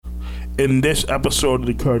In this episode of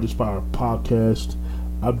the Courage Inspire podcast,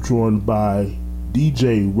 I'm joined by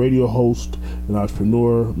DJ, radio host, and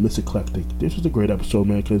entrepreneur, Miss Eclectic. This was a great episode,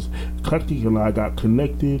 man, because Eclectic and I got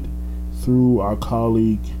connected through our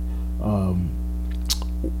colleague,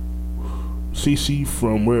 CC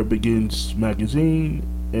from Where It Begins magazine.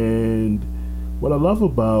 And what I love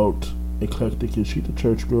about Eclectic is she's a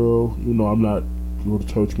church girl. You know, I'm not going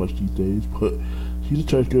to church much these days, but she's a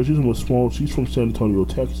church girl. She's from San Antonio,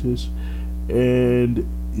 Texas. And,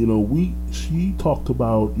 you know, she talked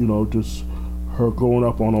about, you know, just her growing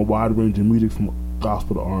up on a wide range of music from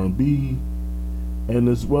gospel to R&B, and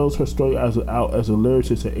as well as her story as a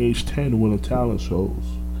lyricist at age 10 winning talent shows.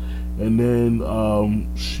 And then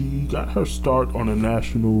she got her start on the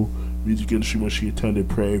national music industry when she attended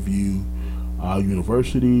Prairie View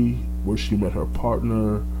University, where she met her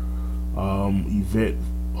partner, Yvette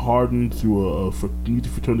Harden, through a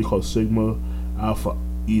music fraternity called Sigma Alpha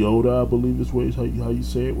Iota, I believe is how you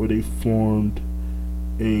say it, where they formed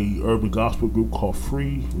a urban gospel group called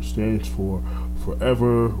Free, which stands for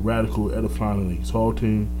Forever Radical, Edifying, and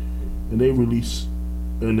Exalting. And they released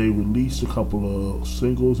a couple of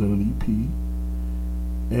singles and an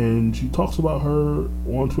EP. And she talks about her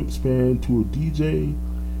wanting to expand to a DJ,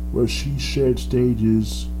 where she shared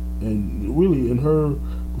stages, and really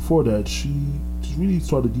before that she really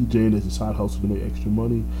started DJing as a side hustle to make extra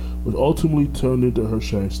money, but ultimately turned into her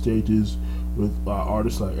sharing stages with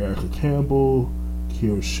artists like Erica Campbell,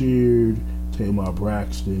 Kira Sheard, Tamar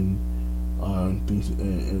Braxton,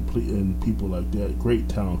 and people like that. Great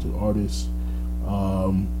talented artists.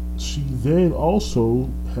 She then also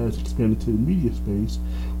has expanded to the media space,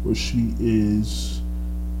 where she is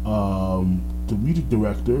the music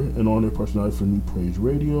director and on-air personality for New Praise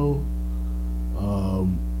Radio,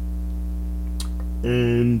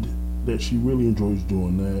 and that she really enjoys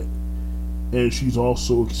doing that. And she's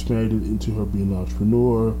also expanded into her being an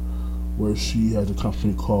entrepreneur, where she has a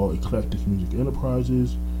company called Eclectic Music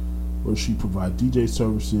Enterprises, where she provides DJ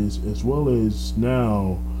services as well as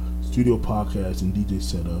now studio podcasts and DJ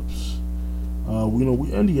setups.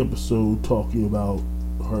 We end the episode talking about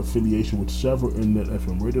her affiliation with several internet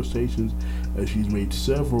FM radio stations, as she's made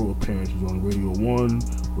several appearances on Radio 1,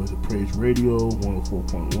 with the Praise Radio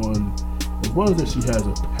 104.1, as well as that she has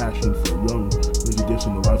a passion for the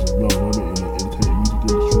lives of young women in the entertainment music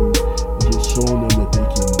industry, and just showing them that they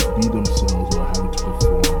can be themselves without having to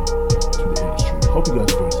conform to the industry. Hope you guys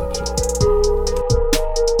enjoy this episode.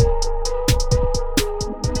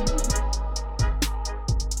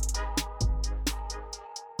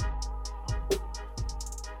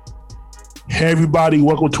 Hey everybody,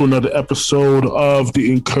 welcome to another episode of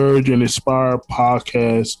the Encourage and Inspire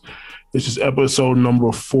podcast. This is episode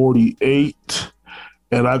number 48,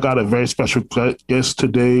 and I got a very special guest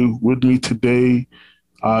today with me today,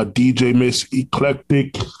 DJ Miss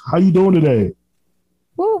Eclectic. How you doing today?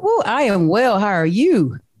 Woo, I am well. How are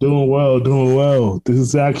you? Doing well. This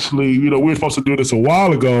is actually, we were supposed to do this a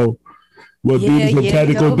while ago, but due to some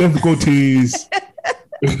technical difficulties,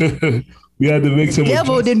 we had to make some. The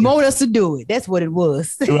devil didn't want us to do it. That's what it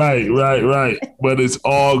was. Right. But it's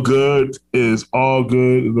all good. It's all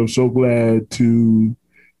good. And I'm so glad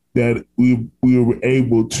that we were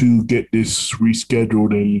able to get this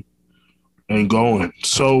rescheduled and going.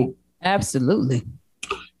 So absolutely.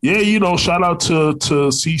 Yeah, shout out to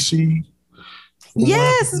CC.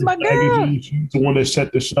 Yes, it's my girl. She's the one that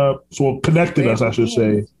set this up. So connected us, I should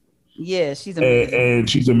say. Yeah, she's amazing. And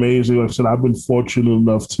she's amazing. Like I said, I've been fortunate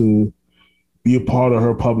enough to be a part of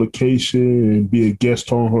her publication and be a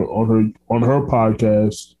guest on her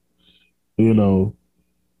podcast,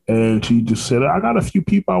 and she just said, I got a few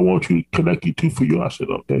people I want you to connect you to for you. I said,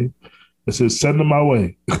 okay. I said, send them my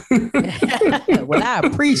way. Well, I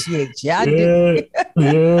appreciate you.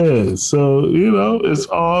 Yeah. So, it's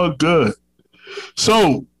all good.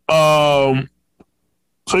 So, so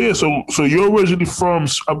you're originally from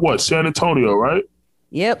what? San Antonio, right?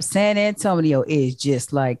 Yep, San Antonio is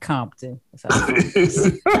just like Compton.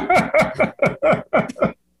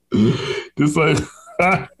 Just like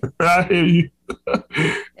I hear you.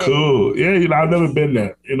 Cool. Yeah, I've never been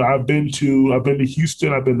there. I've been to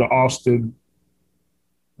Houston, I've been to Austin.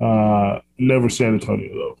 Never San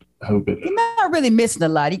Antonio though. I haven't been there. You're not really missing a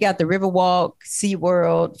lot. You got the Riverwalk,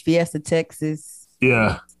 SeaWorld, Fiesta, Texas.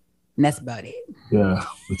 Yeah. And that's about it. Yeah.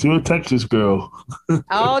 But you're a Texas girl.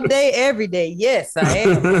 All day, every day. Yes, I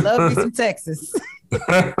am. I love me some Texas.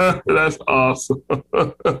 That's awesome.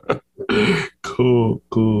 Cool.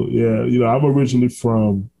 Yeah. I'm originally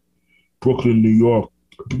from Brooklyn, New York.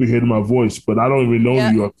 People hear my voice, but I don't even know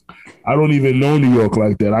New York. I don't even know New York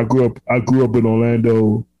like that. I grew up in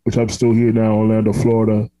Orlando, which I'm still here now, Orlando,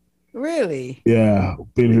 Florida. Really? Yeah,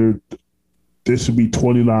 been here. This would be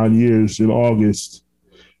 29 years in August.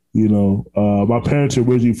 My parents are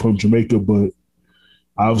originally from Jamaica, but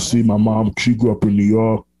Oh, obviously that's my mom, she grew up in New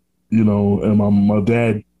York, and my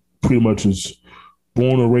dad pretty much is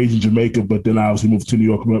born and raised in Jamaica, but then I obviously moved to New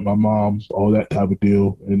York, met my mom, all that type of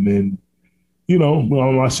deal. And then,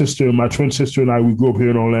 my sister, my twin sister and I, we grew up here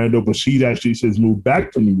in Orlando, but she actually says moved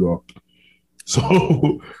back to New York.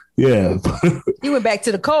 So, yeah. She went back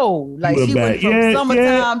to the cold. She Like went she went back. from Yeah, yeah.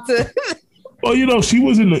 summertime to Well, she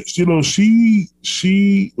was in the,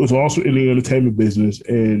 she was also in the entertainment business,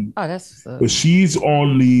 Oh, that's but she's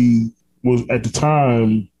on was at the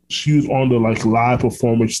time she was on the like live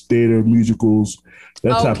performance theater musicals,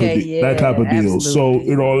 okay, that type yeah, of deal. So absolutely.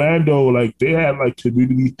 in Orlando, like they had like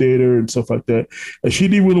community theater and stuff like that, and she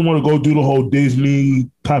didn't really want to go do the whole Disney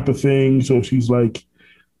type of thing. So she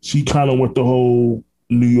kind of went the whole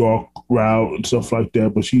New York route and stuff like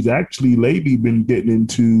that. But she's actually lately been getting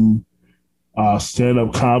into stand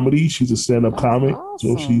up comedy. She's a stand up That's comic, so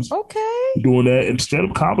awesome. she's Okay. doing that. And stand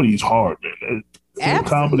up comedy is hard, man. Stand up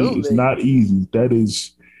comedy is Absolutely. not easy. That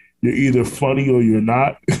is, you're either funny or you're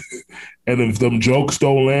not. And if them jokes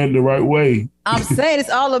don't land the right way, I'm saying it's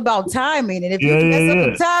all about timing. And if you yeah, mess up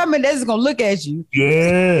the yeah, timing, they're just gonna look at you.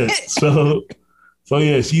 yeah, yeah. So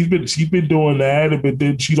yeah, she's been doing that, but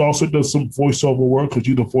then she also does some voiceover work because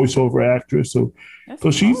she's a voiceover actress. That's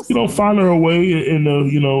So she's awesome. finding her way in the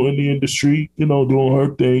in the industry, doing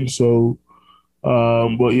her thing. So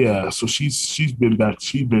but yeah, so she's been back.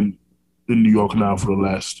 She's been in New York now for the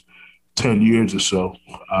last 10 years or so.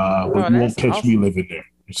 But Oh, you won't that's catch me awesome. living there.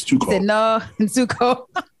 It's too He said, cold. no, it's too cold.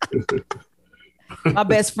 My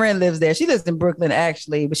best friend lives there. She lives in Brooklyn,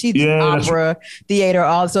 actually, but she do Yeah, that's opera, theater,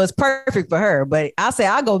 all. So it's perfect for her. But I say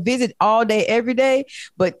I go visit all day, every day.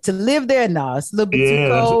 But to live there, no, it's a little bit too yeah.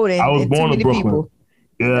 cold I was and too born in many Brooklyn. people.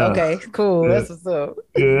 Yeah, Okay, cool. yeah, That's what's up.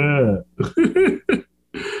 yeah.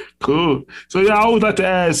 Cool. So yeah, I always like to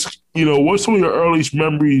ask, what's some of your earliest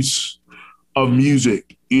memories of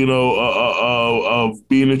music? Of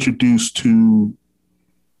being introduced to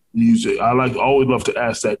music. Always love to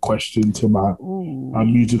ask that question to my Ooh.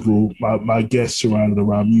 musical my guests surrounded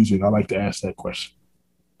around music. I like to ask that question.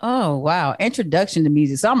 Oh, wow. Introduction to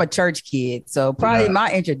music. So I'm a church kid. So probably Yeah.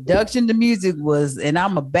 my introduction to music was, and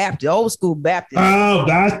I'm a Baptist, old school Baptist. Oh,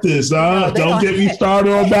 Baptist. They Don't don't get me have,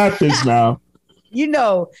 started on Baptist now. they don't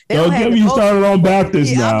Don't have get the me most. started on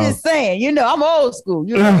Baptist I'm now. just saying, I'm old school,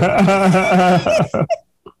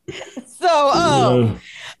 So,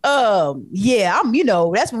 Yeah. yeah,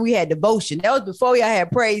 that's when we had devotion. That was before y'all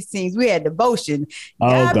had praise teams. We had devotion. Oh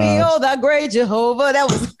God be gosh. all thy great Jehovah. That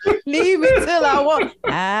was leave me till I want.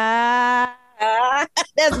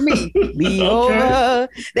 That's me. Be Okay. over.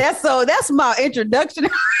 That's my introduction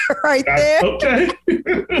right there. Okay.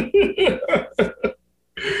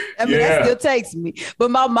 I mean, that Yeah. still takes me.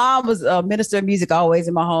 But my mom was a minister of music always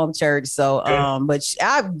in my home church. So, Okay.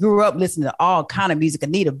 I grew up listening to all kind of music.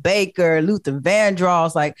 Anita Baker, Luther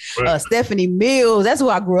Vandross, like Right. Stephanie Mills. That's who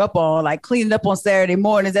I grew up on. Like cleaning up on Saturday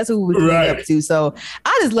mornings. That's who we clean up Right. to. So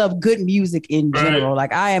I just love good music in Right. general.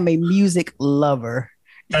 Like I am a music lover.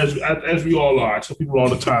 As we all are. I tell people all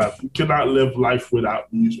the time, you cannot live life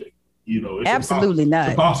without music. It's impossible. Absolutely It's not.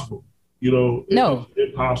 impossible. No,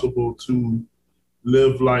 It's impossible to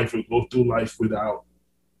live life and go through life without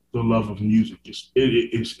the love of music.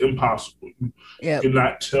 It's impossible. You yeah,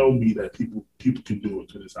 cannot tell me that people can do it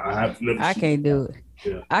to this. I have never I seen it. can't do it.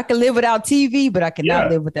 Yeah. I can live without TV, but I cannot Yeah.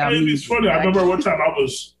 live without And it's music. funny. I remember one time I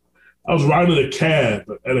was riding a cab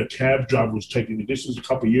and a cab driver was taking me. This was a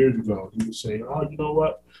couple of years ago. He was saying, "Oh, you know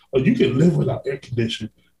what? Oh, you can live without air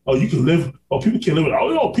conditioning. Oh, you can live. Oh, people can live without.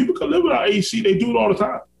 Oh, no, people can live without AC. They do it all the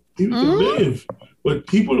time. People can Mhm. live, but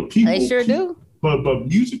They sure do. but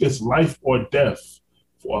music is life or death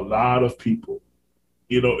for a lot of people.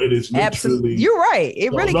 It is Absolutely. literally You're right. It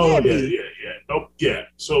no, really no, can yeah, be. yeah, yeah, no, yeah.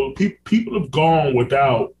 So people have gone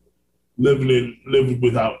without living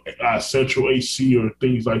without central AC or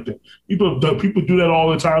things like that. People do that all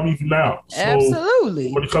the time, even now. So when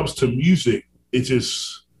Absolutely. it comes to music, it's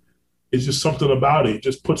just something about it. It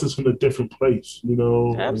just puts us in a different place,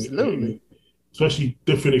 and Absolutely. especially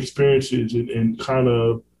different experiences and kind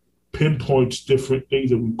of pinpoints different things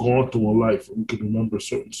that we've gone through in life. And we can remember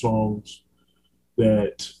certain songs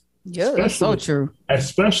that, Yeah, that's so especially, true.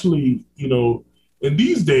 especially, in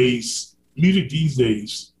these days, music these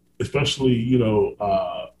days, especially,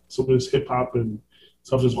 some of this hip hop and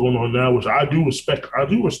stuff that's going on now, which I do respect. I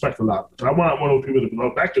do respect a lot. I'm not one of those people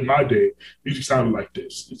that, back in my day, music sounded like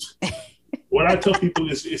this. What I tell people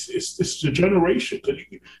is it's the generation. Because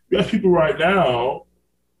you have people right now,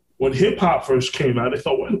 when hip hop first came out, they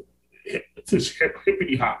thought, what? it's just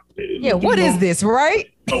hippity hop. Yeah, what is this, right?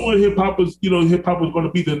 What hip hop is, hip hop was going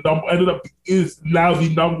to be is now the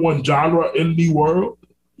number one genre in the world.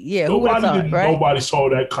 Yeah, right? Nobody saw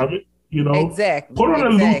that coming. Exactly. Put on a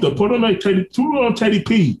Luther, put on Teddy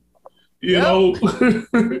P.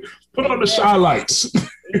 Put on the Shy Lights.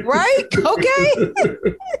 Right? Okay.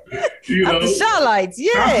 The Shy Lights,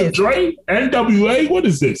 yes. Dr. Dre, NWA, what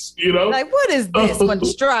is this? Like, what is this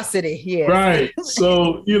monstrosity? Yeah. Right.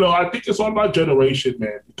 So, I think it's all about generation,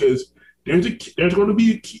 man, because there's going to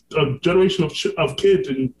be a generation of kids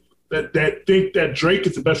that think that Drake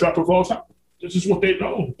is the best rapper of all time. This is what they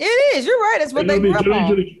know. It is. You're right. That's what they grew up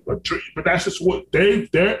on. But that's just what their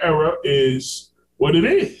era is. What it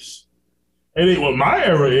is. It ain't what my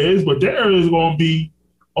era is, but their era is going to be,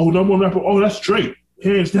 number one rapper. Oh, that's Drake,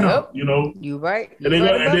 hands down. Yep. You're right. And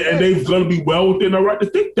they're going to be well within their right to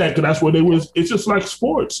think that, because that's where they was. It's just like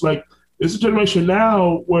sports. Like, it's a generation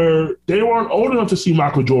now where they weren't old enough to see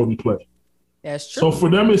Michael Jordan play. That's true. So for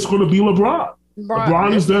them, it's going to be LeBron.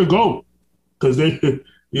 LeBron is their GOAT, because they,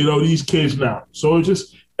 these kids now. So it's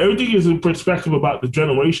just, everything is in perspective about the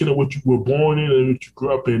generation and what you were born in and what you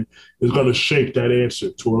grew up in is going to shape that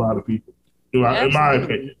answer to a lot of people, in my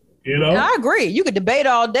opinion. I agree. You could debate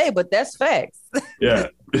all day, but that's facts. Yeah.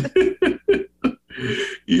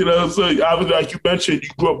 So obviously, like you mentioned, you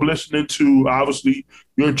grew up listening to, obviously,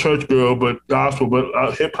 you're a church girl, but gospel,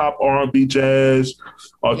 but hip hop, R&B, jazz,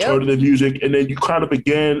 alternative music. And then you kind of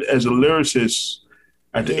began as a lyricist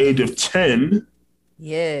at the age of 10.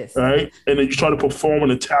 Yes. Right. And then you started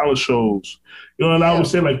performing in talent shows. And I would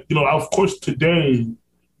say, like, of course, today,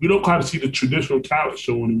 we don't kind of see the traditional talent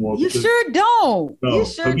show anymore. You sure don't. No. You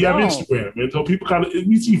sure don't. We have Instagram, and so people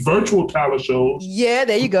we see virtual talent shows. Yeah,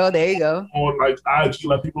 there you go. On like IG,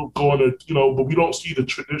 like people going to, but we don't see the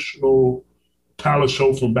traditional talent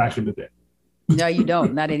show from back in the day. No, you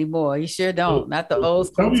don't. Not anymore. You sure don't. Not the old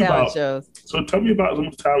school talent shows. So tell me about some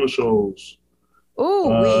talent shows. Ooh,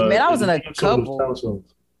 man, I was in a couple. Talent shows.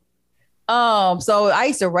 So I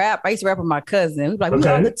used to rap. I used to rap with my cousin. We were like, we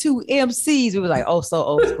are the two MCs. We were like, oh, so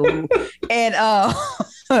old school. And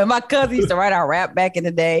my cousin used to write our rap back in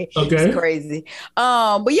the day. Okay. It's crazy.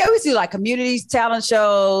 But yeah, we used to do like communities, talent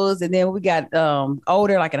shows. And then when we got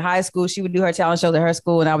older, like in high school, she would do her talent shows at her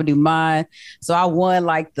school and I would do mine. So I won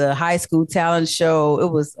like the high school talent show. It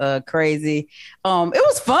was crazy. It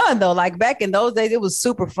was fun though. Like back in those days, it was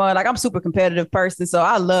super fun. Like I'm a super competitive person. So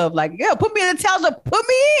I love like, put me in the talent show, put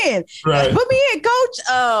me in. Right. Put me in, coach.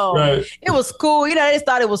 Right. It was cool. I just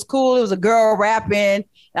thought it was cool. It was a girl rapping.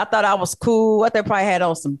 I thought I was cool. I think I probably had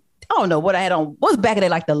on some, I don't know what I had on. What was back in the day?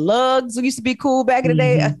 Like the lugs used to be cool back in the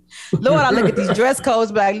day. Lord, I look at these dress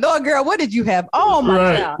codes, like, Lord, girl, what did you have on, my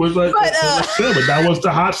child? But that was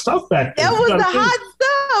the hot stuff back then. That was the hot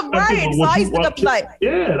stuff, right? So I used to look up to like,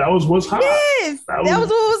 that was what's hot. Yes, that was what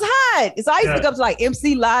was hot. So I used to look up to like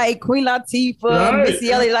MC Light, Queen Latifah, Missy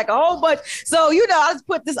Elliott, like a whole bunch. So I just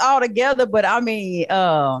put this all together. But I mean,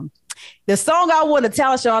 the song I won the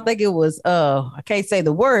talent show, I think it was I can't say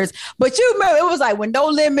the words, but you remember it was like when No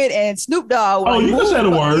Limit and Snoop Dogg. Oh, you can say the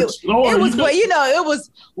words. It was, but it was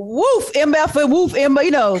Woof MF and Woof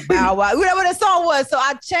MF, Bow Wow. You know what that song was? So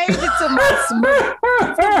I changed it to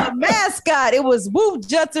my mascot. It was Woof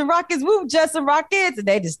Justin Rockets, and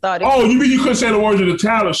they just started. Oh, you mean you couldn't say the words of the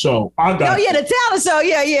talent show? I got. Oh yeah, the talent show.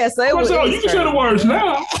 Yeah. So it was. You can say the words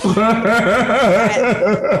now.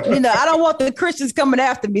 I don't want the Christians coming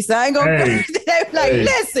after me, so I ain't gonna. They like,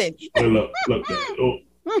 listen. Hey, look.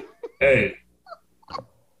 Hey,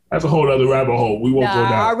 that's a whole other rabbit hole. We won't go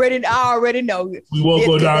down. I already know. We won't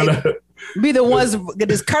go down that. Be the ones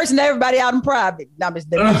just cursing everybody out in private. No,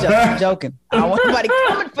 I'm joking. I don't want nobody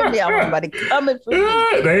coming for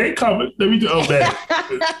me. They ain't coming. Let me do that.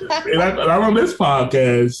 Not on this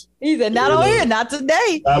podcast. He said, not on here, not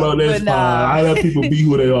today. Not on this podcast. I let people be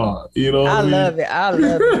who they are. I love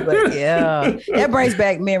it. But yeah, that brings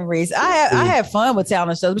back memories. I had fun with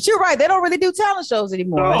talent shows, but you're right. They don't really do talent shows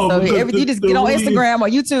anymore. No, so you just get on Instagram or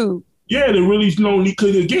YouTube. Yeah, there really is no need,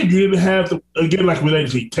 because again, you didn't have like with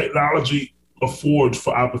anything, technology affords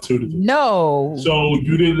for opportunity. No. So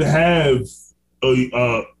you didn't have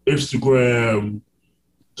a Instagram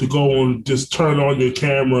to go and just turn on your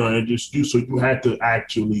camera and just do. So you had to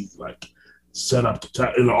actually like set up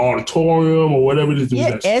in the auditorium or whatever it is.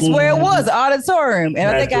 Yeah, that's where it was, the auditorium. And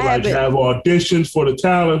I think I have auditions for the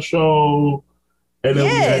talent show. And then we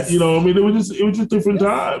had, it was just a different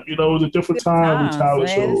time. It was a different time with talent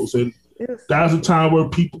shows. And that was a time where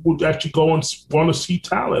people would actually go and want to see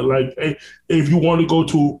talent. Like, hey, if you want to go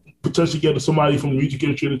to potentially get somebody from the music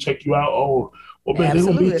industry to check you out, they're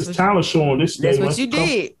going to be this talent show on this day. That's what you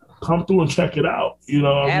did. come through and check it out. You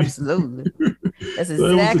know, Absolutely. That's so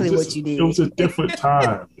exactly what you it was did. a different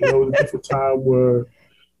time. It was a different time where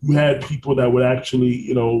you had people that would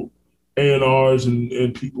actually, A&Rs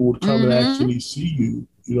and people would come and actually see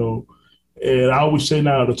you, And I always say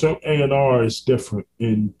now the term A&R is different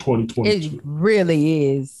in 2022. It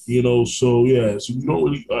really is. So yeah, so you don't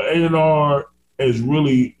really A&R is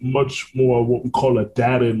really much more what we call a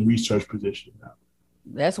data and research position now.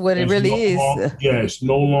 That's what it really is. It's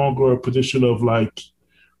no longer a position of like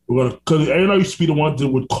because A&R used to be the ones that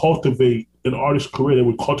would cultivate an artist's career. They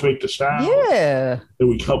would cultivate the sound. Yeah. They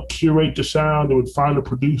would help curate the sound. They would find the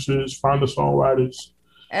producers, find the songwriters.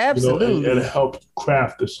 Absolutely. And help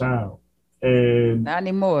craft the sound. And not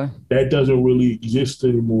anymore. That doesn't really exist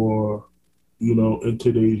anymore, in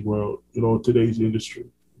today's world, in today's industry.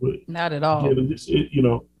 But not at all. Again,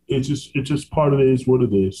 it's just part of it is what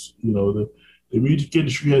it is. The music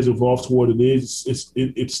industry has evolved to what it is.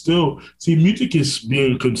 It's still music is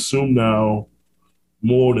being consumed now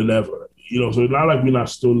more than ever. So it's not like we're not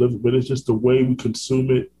still living, but it's just the way we consume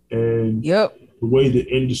it and the way the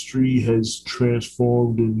industry has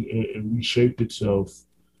transformed and reshaped itself.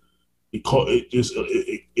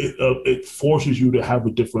 It forces you to have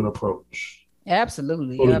a different approach.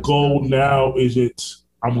 Absolutely. So the goal now isn't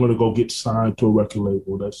I'm going to go get signed to a record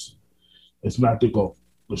label. That's not the goal.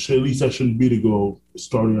 At least that shouldn't be the goal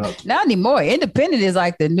starting out. Not anymore. Independent is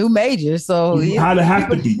like the new major. So you kind of have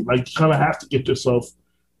to be like you kind of have to get yourself.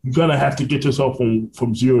 You're gonna have to get yourself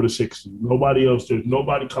from 0 to 60. Nobody else. There's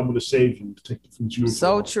nobody coming to save you to take you from 0 to 60.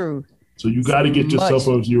 So true. So you got to get yourself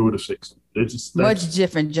from 0 to 60. That's much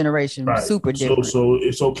different generation. Right. Super different. So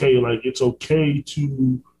it's okay. Like it's okay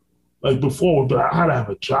to like before. But I had to have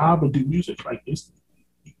a job and do music. Like you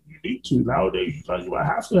need to nowadays. You might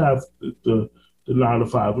have to have the 9 to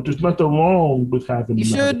 5, but there's nothing wrong with having. You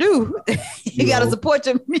sure do. you got to support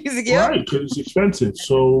your music, yeah. Right, because it's expensive.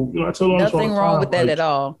 So I tell artists nothing wrong with that at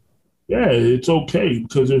all. Yeah, it's okay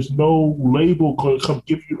because there's no label going to come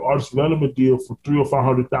give you an artist development deal for $300,000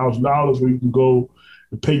 or $500,000 where you can go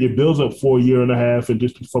and pay your bills up for a year and a half and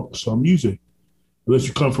just be focused on music. Unless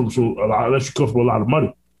you come from a lot of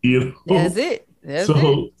money, That's it.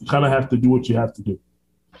 So you kind of have to do what you have to do.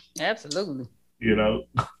 Absolutely.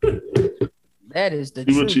 That is the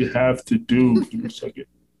do truth. What you have to do. Give me a second.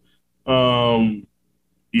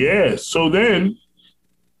 Yeah. So then,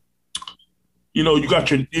 you got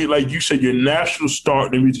your, like you said, your national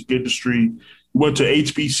start in the music industry. You went to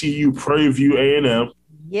HBCU, Prairie View A&M.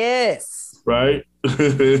 Yes. Right.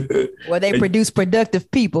 Where they produce productive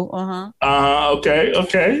people.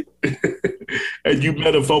 Okay. And you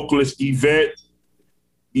met a vocalist, Yvette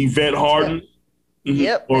Harden.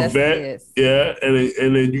 Yep. Or Vet. Yeah.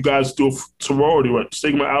 And then you guys do a sorority, right?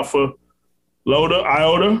 Sigma Alpha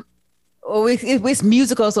Iota? Oh, it's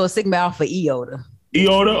musical, so it's Sigma Alpha Iota.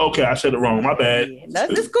 Iota? Okay, I said it wrong. My bad. Yeah,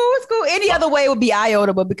 it's cool. Any other way would be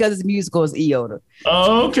Iota, but because it's musical, it's Iota.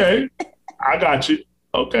 Oh, okay. I got you.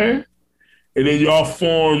 Okay. And then y'all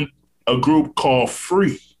formed a group called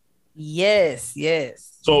FREE. Yes.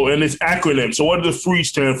 So, and it's acronym. So what does the FREE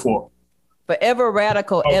stand for? Forever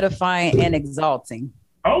radical, edifying, and exalting.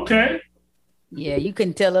 Okay. Yeah, you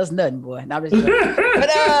couldn't tell us nothing, boy. Not really. But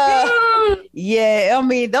yeah, I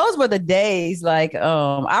mean, those were the days. Like,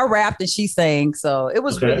 I rapped and she sang, so it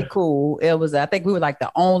was really cool. It was, I think we were like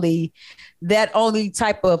the only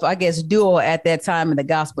type of, I guess, duo at that time in the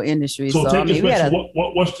gospel industry. So I mean,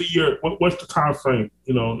 what's the year? What's the time frame?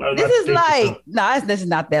 This is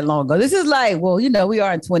not that long ago. This is like, well, we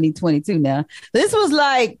are in 2022 now. This was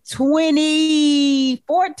like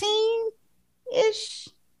 2014-ish.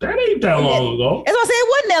 That ain't that long ago. As I said, it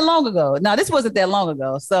wasn't that long ago. No, this wasn't that long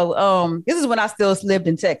ago. So this is when I still lived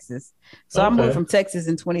in Texas. So I moved from Texas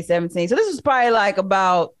in 2017. So this was probably like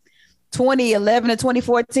about 2011 to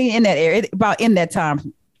 2014 in that area, about in that time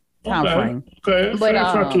frame. Okay, but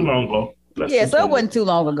it's not too long ago. So it wasn't too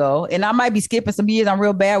long ago. And I might be skipping some years. I'm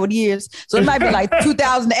real bad with years. So it might be like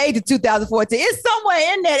 2008 to 2014. It's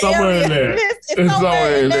somewhere in that area. It's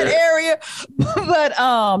somewhere in that area. But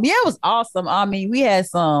yeah, it was awesome. I mean, we had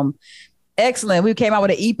some excellent. We came out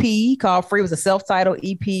with an EP called Free. It was a self-titled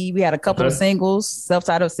EP. We had a couple of singles,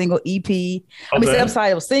 self-titled single EP.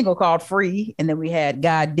 Self-titled single called Free. And then we had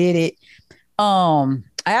God Did It.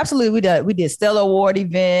 Absolutely, we did Stellar Award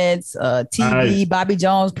events, TV, nice. Bobby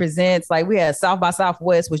Jones Presents. Like we had South by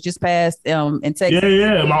Southwest, was just passed in Texas.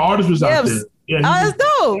 Yeah. My artist was out there. Yeah, that's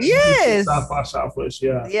dope. Yes, South by Southwest.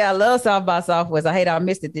 Yeah, I love South by Southwest. I hate I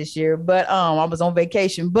missed it this year, but I was on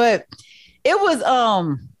vacation. But it was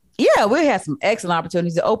we had some excellent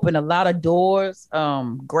opportunities to open a lot of doors.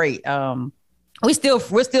 Great. we're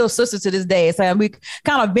still sisters to this day. So we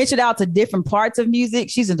kind of ventured out to different parts of music.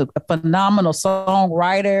 She's a phenomenal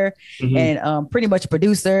songwriter and pretty much a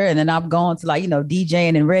producer. And then I've gone to like,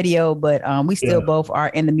 DJing and radio, but we still both are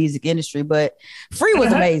in the music industry. But Free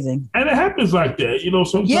was amazing. And it happens like that,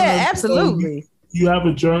 sometimes. Yeah, absolutely. You have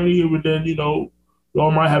a journey and then, you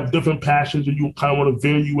all might have different passions and you kind of want to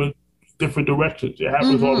veer you in different directions. It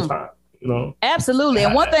happens all the time. Absolutely.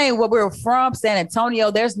 And one thing, where we're from, San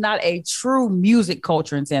Antonio, there's not a true music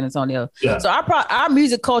culture in San Antonio. Yeah. So our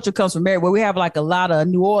music culture comes from where we have like a lot of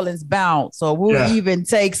New Orleans bounce. So we'll even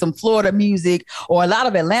take some Florida music or a lot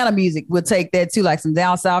of Atlanta music. We'll take that too, like some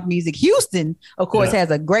down south music. Houston, of course,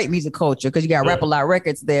 has a great music culture because you got Rap-A-Lot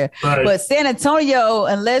Records there. Right. But San Antonio,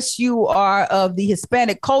 unless you are of the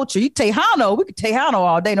Hispanic culture, you Tejano. We could Tejano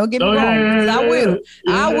all day. Don't get me wrong.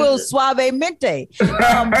 I will Suave Mente.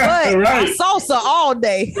 But right. Salsa all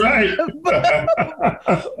day. Right.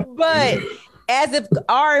 but as if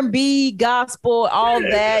R&B, gospel, all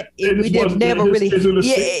that, we did never really.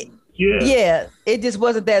 Yeah, it just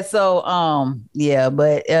wasn't that. So,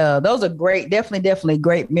 but those are definitely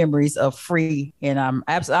great memories of Free, and I'm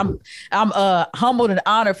humbled and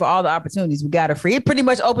honored for all the opportunities we got at Free. It pretty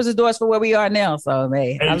much opens the doors for where we are now. So,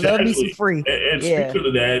 man, exactly. I love me some Free. And speaking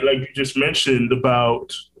of that, like you just mentioned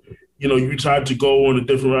about. You tried to go on a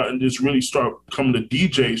different route and just really start becoming a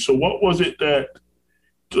DJ. So what was it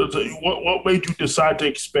what made you decide to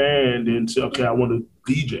expand and say, okay, I want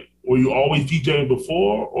to DJ? Were you always DJing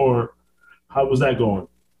before, or how was that going?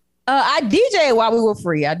 I DJed while we were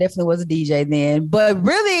Free. I definitely was a DJ then, but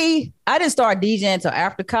really I didn't start DJing until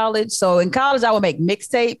after college. So in college I would make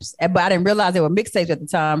mixtapes, but I didn't realize they were mixtapes at the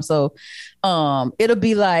time. So it'll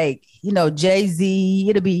be like, Jay-Z,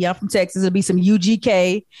 it'll be, I'm from Texas, it'll be some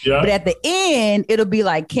UGK, but at the end, it'll be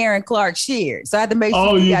like Karen Clark Sheard. So I had to make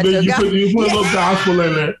sure you put a little gospel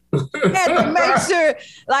in there. Had to make sure,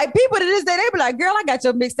 like people to this day, they be like, girl, I got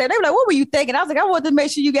your mixtape. They be like, what were you thinking? I was like, I wanted to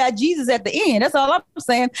make sure you got Jesus at the end. That's all I'm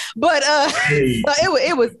saying. But so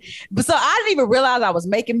it was, so I didn't even realize I was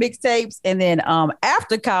making mixtapes. And then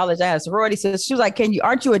after college, I had a sorority sister. She was like,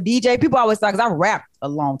 aren't you a DJ? People always thought, because I rapped a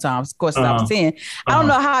long time, of course, since I was 10. I don't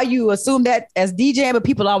know how you assume that as DJing, but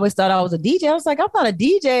people always thought I was a DJ. I was like, I'm not a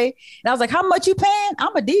DJ. And I was like, how much you paying?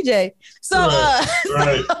 I'm a DJ. So,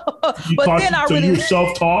 right. But then I really. You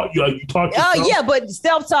self-taught? You taught yourself? Yeah, but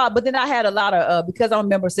self-taught. But then I had a lot of, because I'm a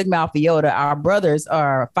member of Sigma Alpha Iota, our brothers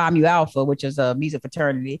are Phi Mu Alpha, which is a music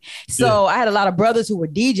fraternity. So I had a lot of brothers who were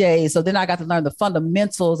DJs. So then I got to learn the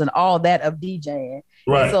fundamentals and all that of DJing.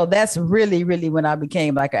 Right. So that's really, really when I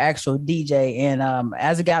became like an actual DJ. And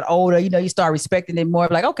as it got older, you start respecting it more.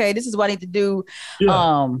 Like, okay, this is what I need to do.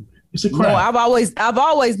 Yeah. It's a craft. I've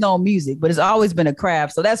always known music, but it's always been a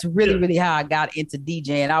craft. So that's really how I got into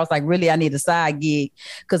DJing. I was like, really, I need a side gig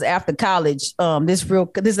because after college, this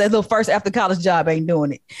little first after college job ain't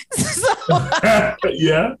doing it.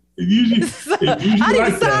 Yeah. I need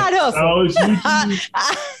like a side hustle.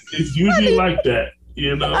 It's usually like that.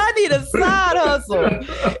 I need a side hustle.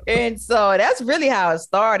 And so that's really how it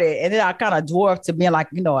started. And then I kind of dwarfed to being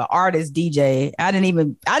like, an artist DJ. I didn't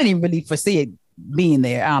even really foresee it being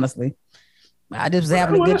there, honestly. I just was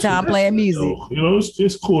having a good time playing music.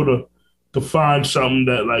 It's cool to find something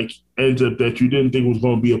that like ends up that you didn't think was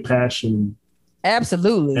going to be a passion.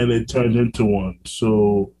 Absolutely. And it turned into one.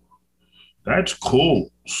 So that's cool.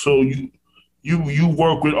 So you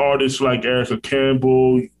work with artists like Erica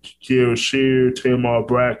Campbell, Kiera Shear, Tamar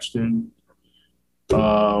Braxton.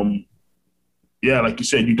 Like you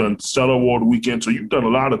said, you've done Stellar Award Weekend, so you've done a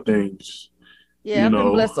lot of things. Yeah, I've been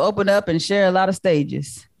blessed to open up and share a lot of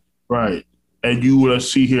stages. Right. And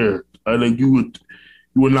let's see here. I think you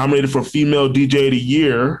were nominated for Female DJ of the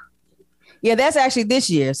Year. Yeah, that's actually this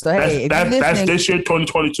year. So hey, that's this year,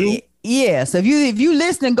 2022. Yeah. So if you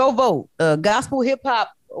listen, go vote. Gospel Hip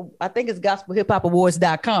Hop. I think it's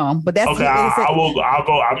gospelhiphopawards.com, but that's okay. I'll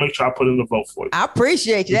go. I'll make sure I put in the vote for you. I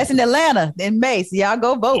appreciate you. That's in Atlanta in May. So y'all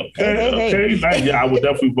go vote. Okay. Yeah, I would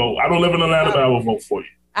definitely vote. I don't live in Atlanta, but I will vote for you.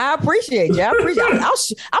 I appreciate you. I'm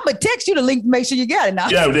gonna text you the link to make sure you got it now.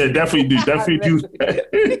 Yeah, definitely do. Definitely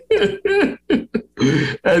do.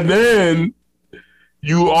 And then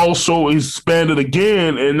you also expanded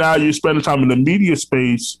again, and now you're spending time in the media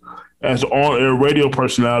space as on-air radio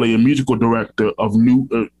personality and musical director of New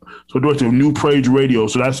Praise Radio.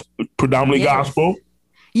 So that's predominantly gospel.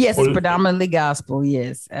 Yes, it's Or, predominantly gospel.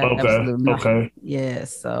 Yes, okay, absolutely. okay.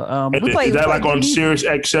 Yes. So And we is that play like good on music. Sirius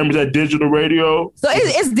XM? Is that digital radio? So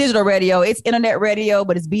it's digital radio. It's internet radio,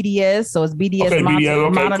 but it's BDS. So it's BDS Okay, BDM.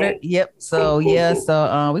 Okay, monitored. cool. Yep. So Cool, cool, yeah. cool.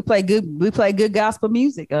 So we play good gospel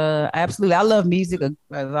music. Absolutely. I love music, as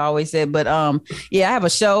I always said. But yeah, I have a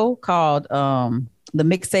show called the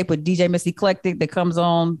mixtape with DJ Miss Eclectic that comes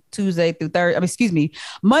on Tuesday through Thursday. Excuse me,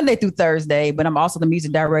 Monday through Thursday. But I'm also the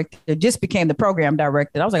music director. Just became the program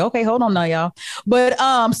director. I was like, okay, hold on now, y'all. But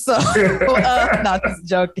so not just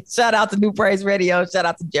joking. Shout out to New Praise Radio. Shout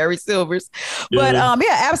out to Jerry Silvers. But Yeah.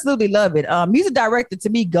 yeah, absolutely love it. Music director to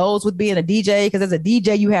me goes with being a DJ because as a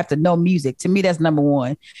DJ, you have to know music. To me, that's number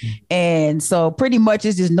one. And so pretty much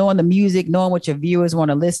it's just knowing the music, knowing what your viewers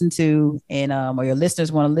want to listen to and or your listeners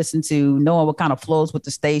want to listen to, knowing what kind of flows with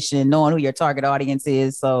the station, knowing who your target audience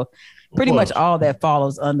is. So Of pretty much course. all that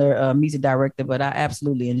follows under music director, but I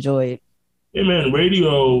absolutely enjoy it. Hey man,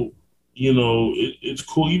 radio, it's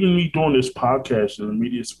cool. Even me doing this podcast in the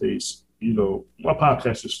media space, my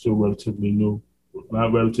podcast is still relatively new.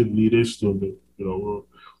 Not relatively, it is still new.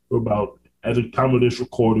 We're about, at the time of this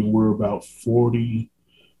recording, we're about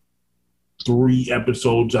 43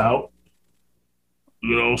 episodes out.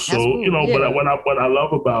 So, That's cool. but Yeah, what I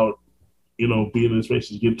love about, being in this space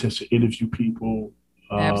is get a chance to interview people,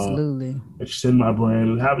 absolutely. extend my brand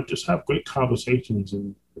and have great conversations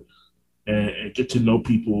and get to know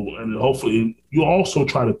people. And hopefully you also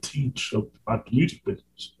try to teach about the music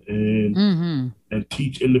business and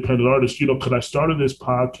teach independent artists, because I started this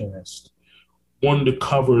podcast, wanted to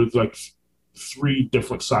cover like three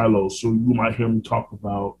different silos. So you might hear me talk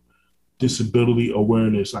about disability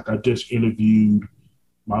awareness. Like I just interviewed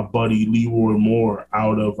my buddy Leroy Moore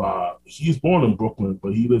out of he's born in Brooklyn,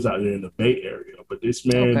 but he lives out there in the Bay Area. But this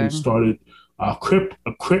man Okay. has started a crip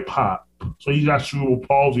hop. So he's got cerebral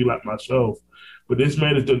palsy like myself. But this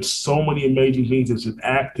man has done so many amazing things as an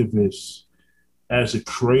activist, as a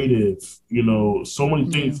creative, so many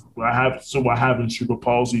things. I have in cerebral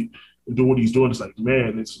palsy and do what he's doing. It's like,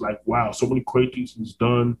 man, it's like, wow, so many great things he's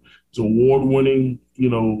done. He's award-winning,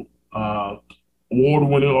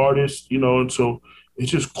 award-winning artist, and so it's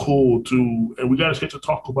just cool and we got to get to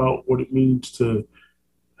talk about what it means to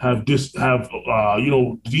have DEI,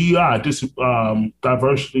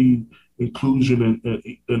 diversity, inclusion, and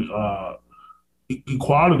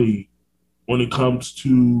equality when it comes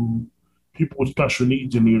to people with special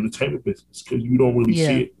needs in the entertainment business, because you don't really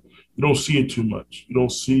see it. You don't see it too much. You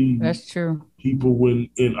don't see That's true. people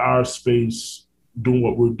in our space doing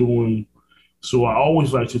what we're doing. So I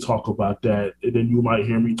always like to talk about that. And then you might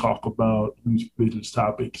hear me talk about music business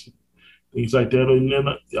topics, things like that. And then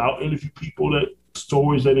I'll interview people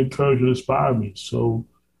stories that encourage and inspire me. So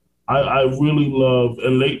I really love,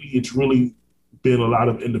 and lately it's really been a lot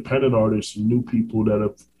of independent artists and new people that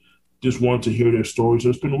have just wanted to hear their stories. So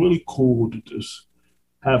it's been really cool to just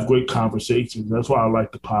have great conversations. That's why I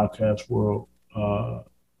like the podcast world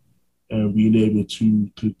and being able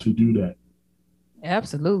to do that.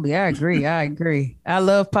 Absolutely. I agree. I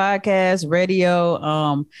love podcasts, radio.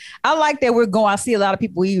 I like that we're going. I see a lot of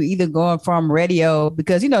people either going from radio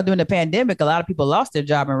because, during the pandemic, a lot of people lost their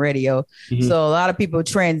job in radio. Mm-hmm. So a lot of people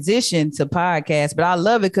transition to podcasts, but I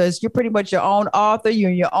love it because you're pretty much your own author.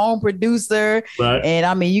 You're your own producer. Right. And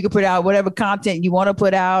I mean, you can put out whatever content you want to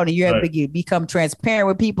put out and you're able to become transparent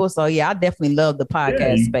with people. So yeah, I definitely love the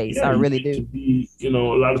podcast space. I really do. To be, a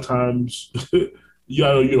lot of times, I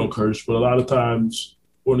know you don't curse, but a lot of times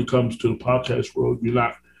when it comes to the podcast world, you're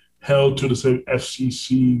not held to the same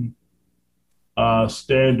FCC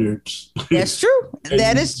standards. That's true.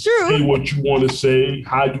 That is true. Say what you want to say,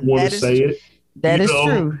 how you want to say it. That is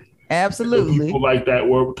true. Absolutely. People like that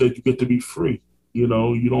word because you get to be free. You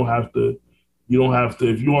don't have to.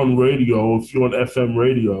 If you're on radio, if you're on FM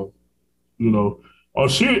radio, on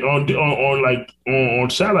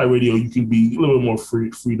satellite radio, you can be a little bit more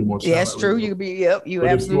freedom on satellite. Yeah, that's true. Radio. You can be. Yep, you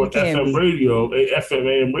absolutely can. If you're on FM radio, FM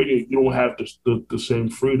AM radio, you don't have the same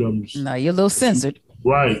freedoms. No, you're a little censored.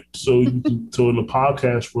 Right. So so in the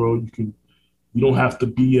podcast world, you don't have to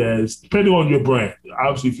be as, depending on your brand.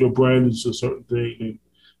 Obviously, if your brand is a certain thing,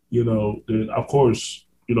 then of course,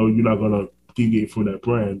 you're not gonna deviate from that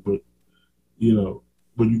brand, but you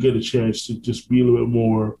get a chance to just be a little bit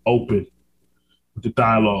more open with the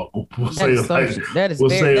dialogue. We'll say it like true. That is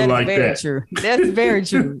very true. That is very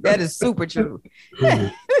true. That is super true.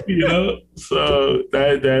 So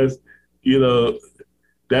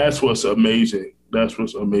that's what's amazing. That's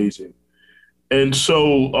what's amazing. And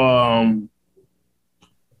so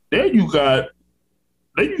then you kind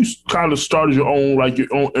of started your own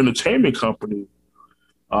entertainment company,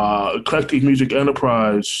 Eclectic Music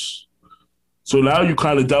Enterprise. So now you're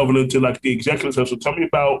kind of delving into like the executive stuff. So tell me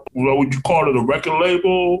about what would you call it, a record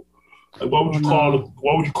label? Like what would you call it?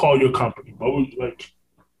 What would you call your company? What would you like?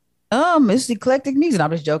 It's Eclectic Music. I'm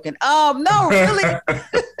just joking. No, really.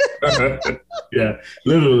 Yeah,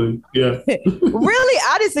 literally. Yeah. Really,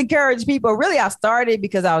 I just encourage people. Really, I started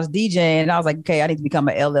because I was DJing and I was like, okay, I need to become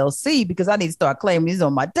an LLC because I need to start claiming these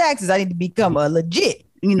on my taxes. I need to become a legit,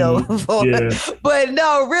 but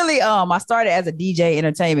no, really, I started as a DJ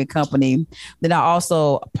entertainment company. Then I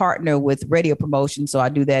also partner with radio promotion. So I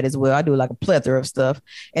do that as well. I do like a plethora of stuff.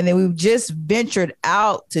 And then we've just ventured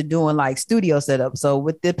out to doing like studio setup. So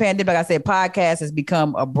with the pandemic, like I said, podcast has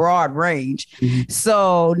become a broad range. Mm-hmm.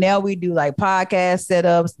 So now we do like podcast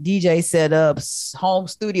setups, DJ setups, home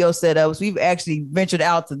studio setups. We've actually ventured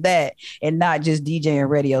out to that and not just DJ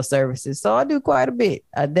and radio services. So I do quite a bit.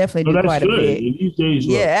 I definitely do quite a bit. These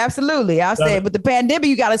days, yeah, absolutely. I said, but the pandemic,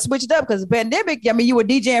 you got to switch it up because the pandemic, I mean, you were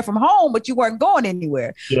DJing from home, but you weren't going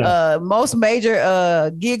anywhere. Yeah. Most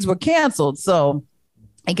major gigs were canceled. So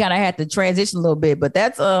I kind of had to transition a little bit, but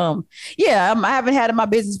that's, I haven't had in my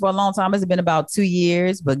business for a long time. It's been about 2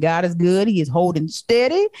 years, but God is good. He is holding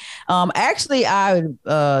steady. Quick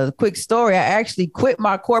story. I actually quit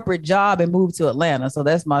my corporate job and moved to Atlanta. So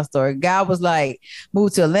that's my story. God was like,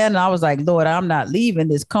 move to Atlanta. I was like, Lord, I'm not leaving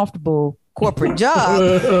this comfortable corporate job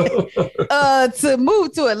to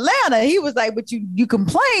move to Atlanta. He was like, but you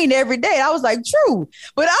complain every day. I was like, true,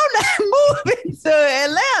 but I'm not moving to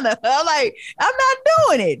Atlanta. I'm like, I'm not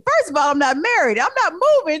doing it. First of all, I'm not married. I'm not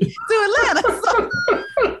moving to Atlanta. So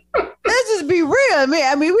let's just be real, man.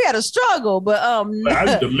 I mean, we had a struggle, but I'm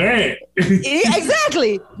the man.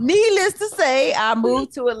 Exactly. Needless to say, I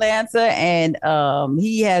moved to Atlanta, and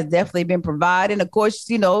he has definitely been providing. Of course,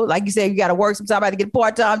 like you said, you got to work. Sometimes I have to get a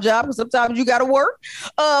part-time job, and sometimes you got to work.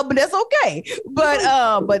 But that's okay.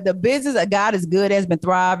 But the business of God is good, has been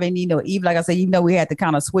thriving. Even like I said, even though we had to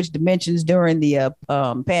kind of switch dimensions during the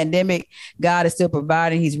pandemic, God is still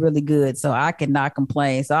providing. He's really good, so I cannot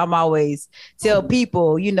complain. So I'm always tell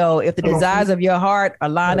people, if the desires of your heart are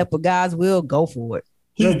lined up with God's will, go for it.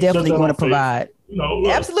 He's definitely going to provide.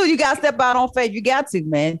 Absolutely, you got to step out on faith. You got to,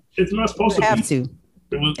 man. It's not supposed to have to.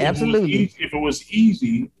 Absolutely. If it was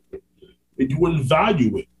easy, then you wouldn't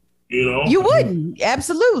value it. You wouldn't.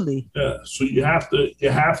 Absolutely. Yeah. So you have to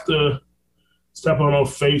step out on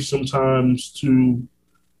faith sometimes to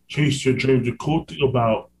chase your dreams. The cool thing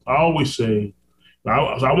about, I always say,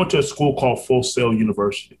 I went to a school called Full Sail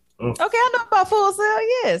University. Okay, I know about Full Sail.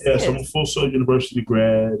 Yes. Yeah, so I'm a Full Sail University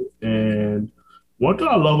grad, and one thing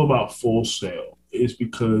I love about Full Sail is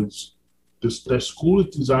because that school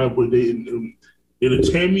is designed where they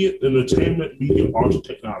entertainment, media, arts, and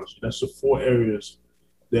technology. That's the 4 areas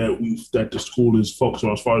that the school is focused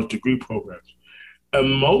on as far as degree programs.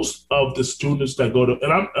 And most of the students that go to,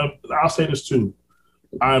 and I'll say this too,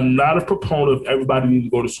 I'm not a proponent of everybody needs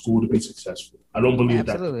to go to school to be successful. I don't believe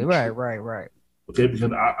that. Absolutely, right. Okay,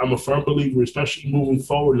 because I'm a firm believer, especially moving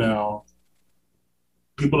forward now,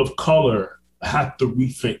 people of color have to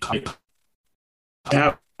rethink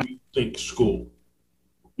school.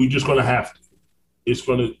 We're just going to have to. It's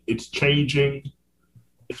changing.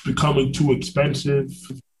 It's becoming too expensive.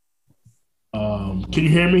 Can you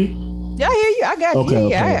hear me? Yeah, I hear you. I got you. Okay.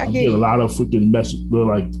 Yeah, I get a lot of freaking messages,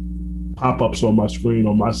 like pop-ups on my screen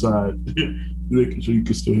on my side, so you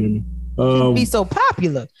can still hear me. Be so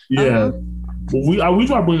popular. Yeah. Well, the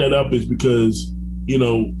reason I bring that up is because, we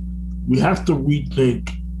have to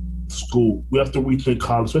rethink school. We have to rethink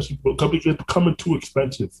college, especially because it's becoming too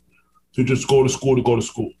expensive to just go to school,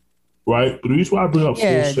 right? But the reason why I bring up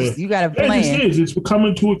Full Sail, you got to plan. It's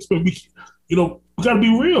becoming too expensive. We got to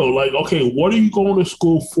be real. Like, okay, what are you going to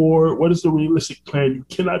school for? What is the realistic plan? You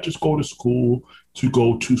cannot just go to school to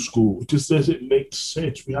go to school. It just doesn't make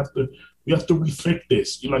sense. We have to rethink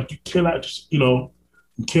this. You cannot just, you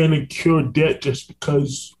can't incur debt just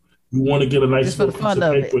because you want to get a nice little piece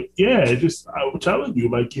of paper. Yeah, I'm telling you,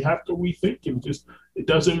 you have to rethink it. It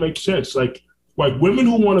doesn't make sense. Like women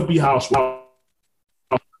who want to be housewives,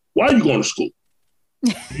 why are you going to school?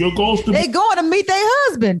 Your goals to they going to meet their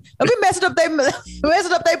husband. Are we messing up their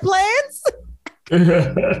plans?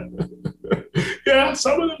 Yeah,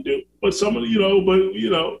 some of them do, but some of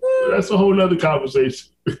that's a whole nother conversation.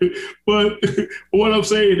 But what I'm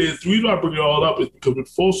saying is, the reason I bring it all up is because with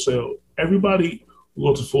Full Sail, everybody who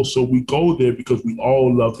goes to Full Sail, we go there because we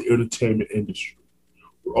all love the entertainment industry.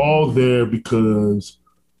 We're all there because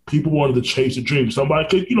people wanted to chase a dream. Somebody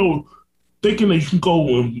could, thinking that you can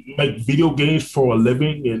go and make video games for a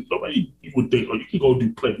living, and nobody would think, you can go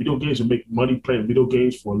play video games and make money playing video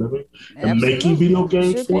games for a living. Absolutely. And making video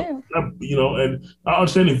games and I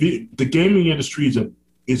understand the gaming industry is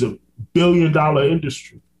a multi-billion-dollar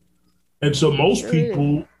industry. And so most Sure is.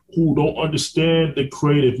 people who don't understand the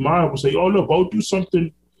creative mind will say, "Oh no, go do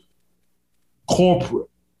something corporate."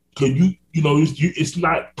 Because it's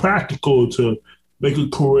not practical to make a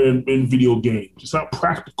career in video games. It's not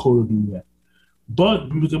practical to do that.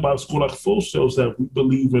 But we think about a school like Full Sail is that we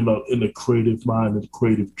believe in the creative mind and the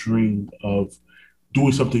creative dream of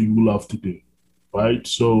doing something you love to do, right?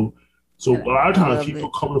 So a lot of I times love people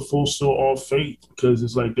it. come to Full Sail on faith because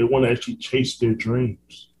it's like they want to actually chase their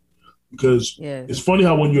dreams. Because Yes. it's funny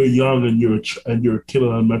how when you're young and you're a kid in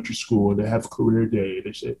elementary school and they have career day and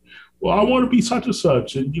they say, "Well, I want to be such and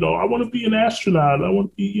such, and I want to be an astronaut. I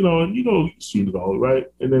want to be, and you see it all, right?"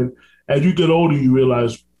 And then as you get older, you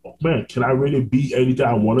realize, "Oh man, can I really be anything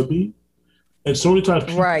I want to be?" And so many times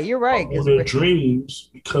people Right. You're give right. up on their dreams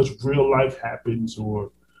because real life happens,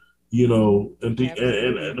 or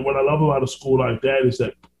Absolutely. and what I love about a school like that is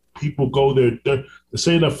that people go there. The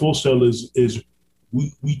saying that Full Sail is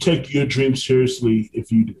we take your dream seriously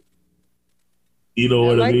if you do. You know I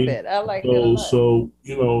what I like mean? that. I like that a So lot.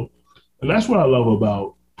 so and that's what I love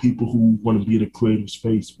about people who want to be in a creative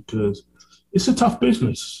space because it's a tough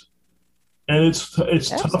business, and it's tough to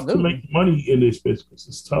make Absolutely. money in this business.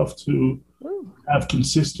 It's tough to Woo. have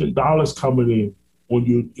consistent dollars coming in when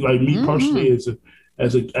you like me personally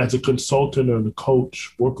Mm-hmm. as a consultant and a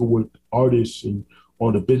coach working with artists and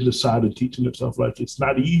on the business side and teaching them stuff like it's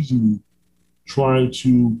not easy trying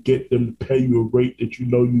to get them to pay you a rate that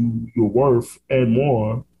you're worth and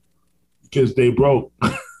more because they broke.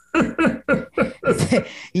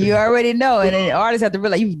 You already know, and then artists have to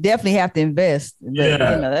realize you definitely have to invest. But Yeah.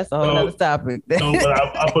 that's a whole nother So topic.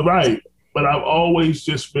 but right. But I've always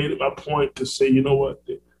just made it my point to say, you know what,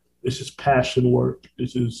 this is passion work.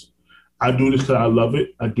 I do this because I love it.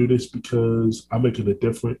 I do this because I'm making a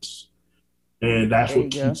difference. And that's There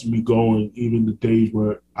what you go. keeps me going, even the days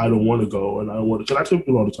where I don't want to go and I don't want to. Because I tell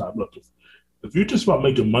people all the time, look, if you're just about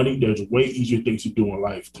making money, there's way easier things to do in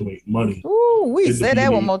life to make money Ooh, we than to say be in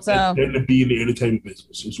that one more time. the entertainment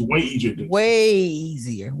business. It's way easier things to do. Way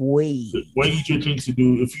easier. Way. Way easier things to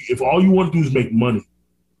do. If all you want to do is make money,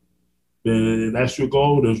 then that's your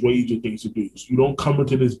goal. There's way easier things to do. So you don't come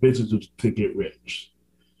into this business to get rich.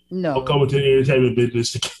 You don't No, come into the entertainment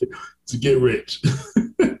business to get rich.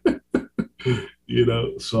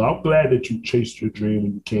 So I'm glad that you chased your dream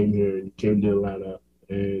and you came here and you came to Atlanta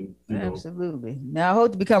and absolutely. Now I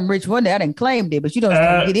hope to become rich one day. I didn't claim it, but you don't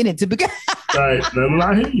uh, get in it to become. right. No,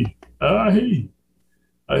 I hear you. I hear you.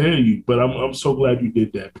 I hear you. But I'm so glad you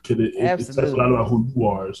did that because it says a lot Absolutely. about who you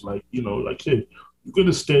are. It's like, like I said, you could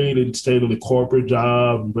have stayed in the corporate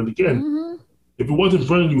job. But again, Hmm. if it wasn't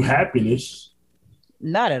bringing you happiness,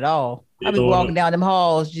 Not at all. I you be know, walking down them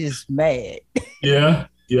halls just mad. yeah,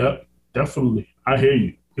 yeah, definitely. I hear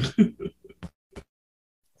you.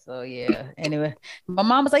 So yeah. Anyway, my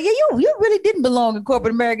mom was like, "Yeah, you really didn't belong in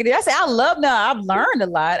corporate America." I said, "I love now. I've learned a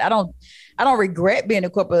lot. I don't regret being in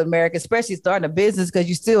corporate America, especially starting a business because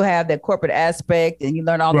you still have that corporate aspect and you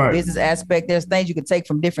learn all the Right, business aspect. There's things you can take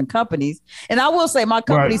from different companies. And I will say my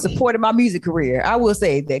company right. supported my music career. I will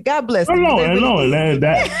say that. God bless I them because know, they I really know, did. and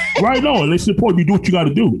that right on. They support you. Do what you got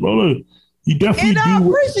to do. Bro. You definitely And I do.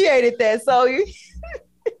 appreciated that. So you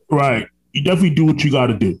Right. You definitely do what you got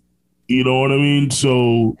to do. You know what I mean?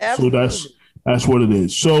 So absolutely. that's what it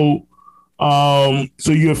is. So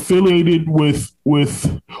you're affiliated with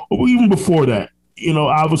or even before that.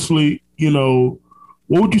 Obviously,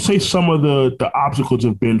 what would you say some of the obstacles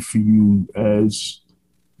have been for you as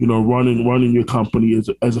running your company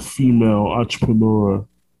as a female entrepreneur,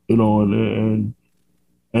 and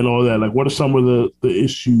all that. Like, what are some of the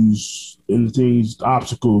issues and things,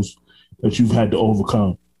 obstacles that you've had to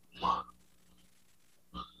overcome?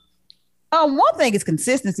 One thing is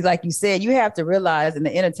consistency, like you said. You have to realize in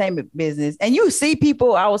the entertainment business, and you see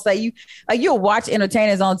people. I would say you'll watch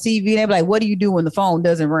entertainers on TV, and they be like, "What do you do when the phone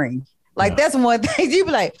doesn't ring?" Like Yeah. that's one thing. You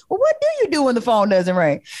be like, "Well, what do you do when the phone doesn't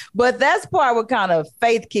ring?" But that's part what kind of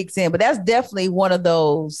faith kicks in. But that's definitely one of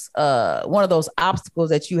those obstacles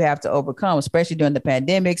that you have to overcome, especially during the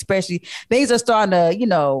pandemic. Especially things are starting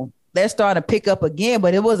to, they're starting to pick up again.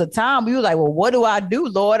 But it was a time where you were like, well, what do I do,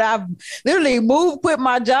 Lord? I've literally moved, quit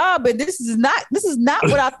my job, and this is not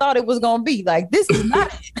what I thought it was gonna be. Like this is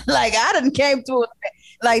not like I didn't came to it.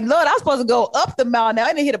 Like Lord, I was supposed to go up the mountain. Now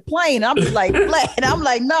I didn't hit a plane. I'm just like flat. And I'm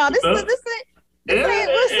like, no, this is this ain't And,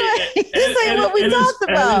 this ain't this ain't and, what we and it's talked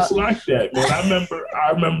and it's about. like that, man.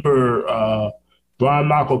 I remember Brian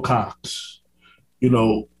Michael Cox,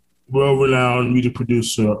 world renowned music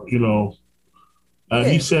producer, he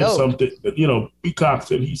Yes, said dope. something, Peacock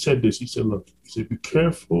said, he said this, he said, look, he said, be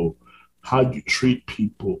careful how you treat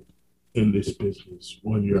people in this business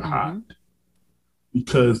when you're hot,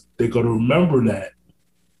 because they're going to remember that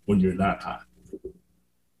when you're not hot.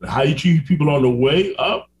 How you treat people on the way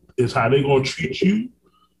up is how they're going to treat you.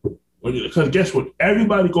 Because guess what?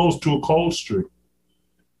 Everybody goes through a cold streak.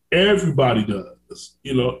 Everybody does.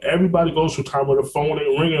 Everybody goes through a time where the phone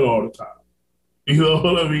ain't ringing all the time. You know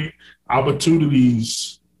what I mean?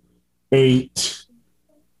 Opportunities ain't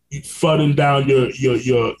flooding down your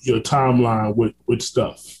timeline with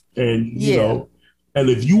stuff. And and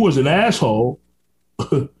if you was an asshole,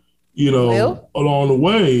 along the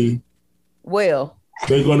way,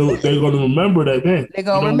 they're gonna remember that, man. They're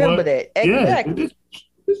gonna remember that. Exactly. Yeah,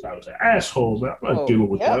 this guy was an asshole, man. I'm not dealing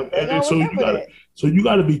with that. And so you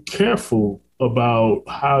gotta be careful about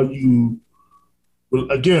how you.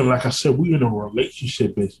 Again, like I said, we're in a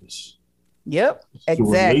relationship business. Yep, it's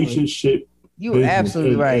exactly. Relationship. You're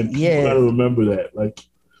absolutely right. You got to remember that,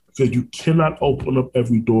 because you cannot open up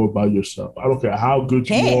every door by yourself. I don't care how good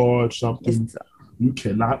you are at something. You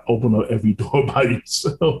cannot open up every door by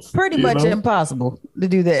yourself. Pretty much impossible to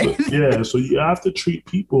do that. So you have to treat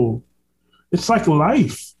people. It's like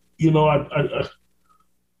life. We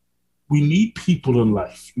need people in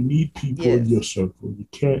life. You need people in your circle. You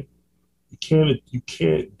can't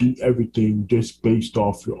do everything just based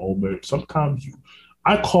off your own merit. Sometimes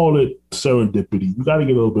I call it serendipity. You got to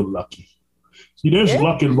get a little bit lucky. See, there's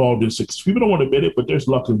luck involved in success. People don't want to admit it, but there's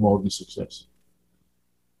luck involved in success.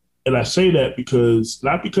 And I say that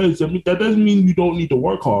that doesn't mean you don't need to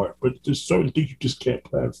work hard, but there's certain things you just can't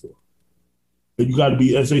plan for. And you got to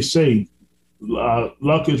be, as they say,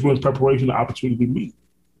 luck is when preparation and opportunity meet.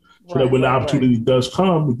 So that when the opportunity does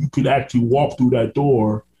come, you can actually walk through that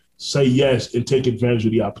door, say yes, and take advantage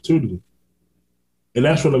of the opportunity. And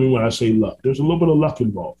that's what I mean when I say luck. There's a little bit of luck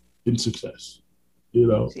involved in success.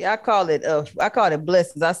 See, I call it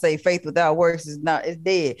blessings. I say faith without works is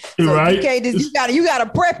dead. So right? You can't you gotta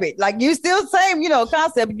prep it. Like you still same,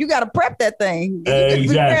 concept. You gotta prep that thing. Exactly.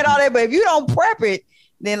 We prep all that, but if you don't prep it,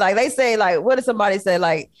 then like they say, like what did somebody say?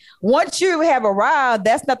 Like once you have arrived,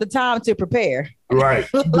 that's not the time to prepare. Right.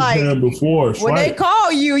 Like before when they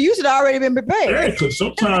call you, you should already been prepared. Yeah, because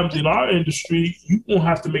sometimes in our industry, you won't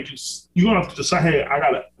have to make it. You don't have to decide, hey, I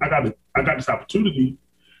got this opportunity.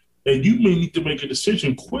 And you may need to make a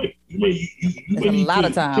decision quick. You may a lot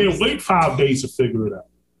of times. You can't wait 5 days to figure it out.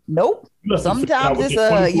 Nope. Sometimes it's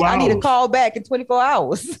I need a call back in 24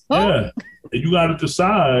 hours. Yeah. And you got to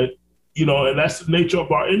decide, and that's the nature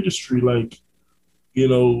of our industry. Like,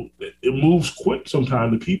 it moves quick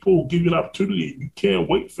sometimes. The people give you an opportunity. You can't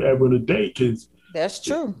wait forever in a day because that's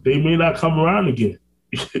true. They may not come around again.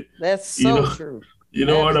 That's so true. You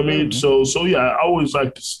know what I mean? So yeah, I always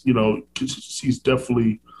like to, consistency is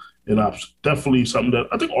definitely an option. Definitely something that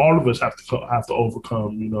I think all of us have to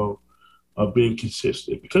overcome. Of being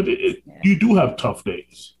consistent because you do have tough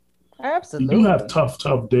days. Absolutely, you do have tough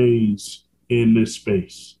days in this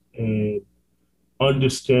space, and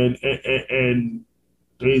understand and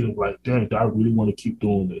days of like, dang, do I really want to keep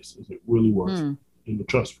doing this? Is it really worth it?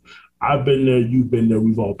 Trust me, I've been there. You've been there.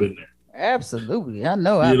 We've all been there. Absolutely, I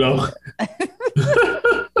know.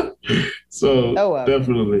 So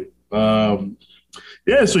definitely.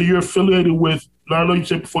 So you're affiliated with, I know you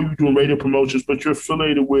said before you were doing radio promotions, but you're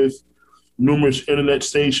affiliated with numerous internet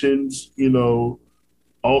stations,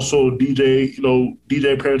 also DJ,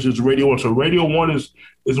 DJ Parents is Radio One. So Radio One is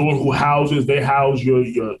the one who house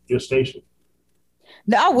your station.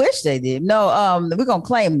 No, I wish they did. No, we're gonna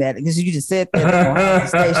claim that because you just said that they're gonna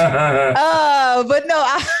house the station. But no,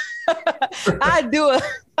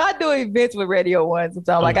 I do events with Radio One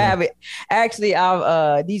sometimes. Okay. Like I have it. Actually,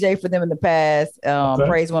 I've DJ for them in the past.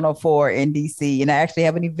 Praise 104 in DC, and I actually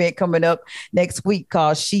have an event coming up next week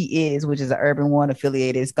called She Is, which is an Urban One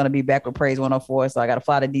affiliated. It's going to be back with Praise 104, so I got to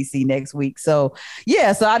fly to DC next week. So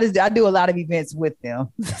yeah, so I do a lot of events with them.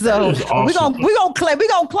 So awesome. we're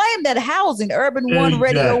gonna claim that housing Urban One,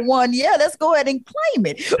 Radio One. Yeah, let's go ahead and claim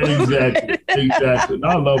it. Exactly. No,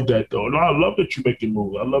 I love that though. No, I love that you're making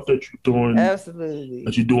moves. I love that you're doing absolutely.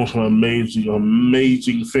 That you're doing some amazing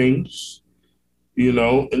things,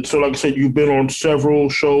 And so, like I said, you've been on several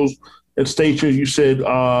shows and stations. You said,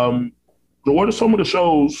 what are some of the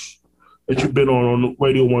shows that you've been on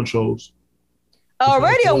Radio One shows?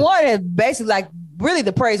 Radio One is basically like really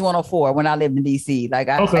the Praise 104 when I lived in DC. Like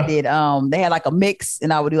I did, they had like a mix,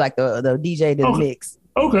 and I would do like the DJ did a mix.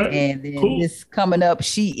 Okay. And then this coming up,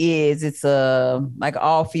 it's like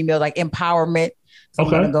all female, like empowerment. So I'm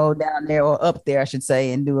gonna go down there or up there, I should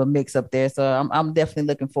say, and do a mix up there. So I'm definitely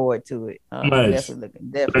looking forward to it. Nice.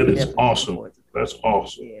 That is awesome. That's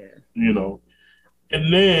awesome. Yeah.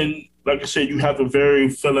 And then, like I said, you have a very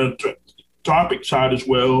philanthropic side as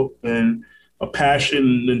well, and a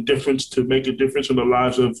passion and difference to make a difference in the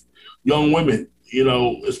lives of young women,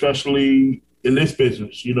 especially in this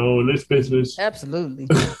business. In this business, absolutely,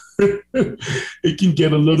 it can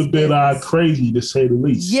get a little bit crazy, to say the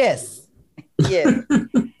least. Yes. Yes.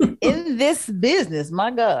 In this business,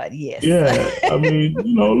 my God, yes. Yeah. I mean,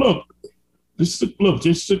 look, this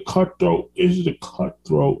is a cutthroat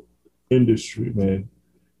industry, man.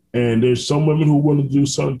 And there's some women who want to do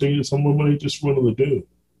certain things, and some women they just want to do.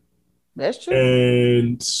 That's true.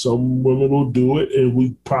 And some women will do it, and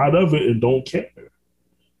we proud of it and don't care.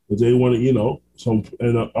 But they want to,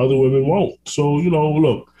 and other women won't. So,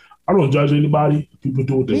 look, I don't judge anybody. People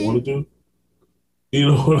do what they want to do. You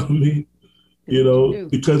know what I mean?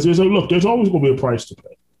 Because there's always going to be a price to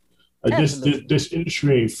pay. Like this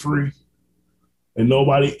industry ain't free. And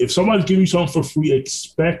if somebody's giving you something for free,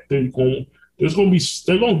 expect they're going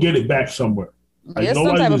to get it back somewhere. Like there's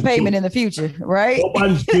some type of payment in the future, right?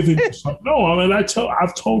 Nobody's giving you something. No, I mean,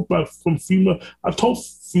 I've told female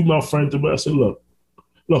friends about, I said, look,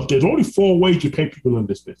 there's only 4 ways you pay people in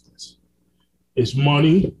this business. It's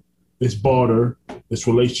money, it's barter, it's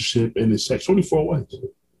relationship, and it's sex. Only 4 ways.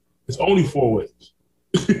 It's only 4 ways.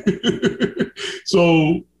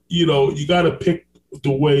 So, you got to pick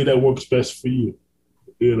the way that works best for you.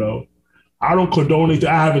 I don't condone it.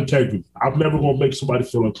 I have integrity. I'm never going to make somebody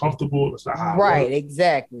feel uncomfortable. That's not how I work.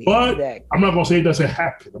 Exactly. But I'm not going to say it doesn't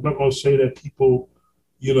happen. I'm not going to say that people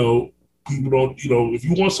don't, if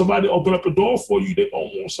you want somebody to open up a door for you, they're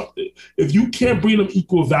going to want something. If you can't bring them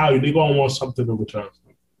equal value, they're going to want something in return.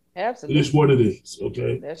 Absolutely. It is what it is,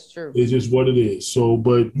 okay? That's true. It's just what it is. So,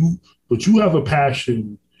 but you have a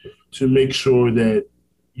passion to make sure that,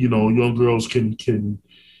 young girls can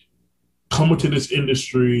come into this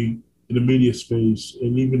industry in the media space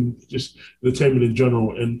and even just entertainment in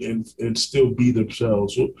general and still be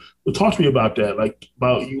themselves. So talk to me about that, like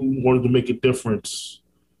about you wanted to make a difference.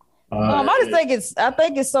 I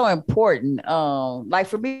think it's so important. Like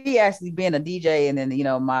for me, actually being a DJ, and then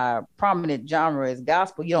my prominent genre is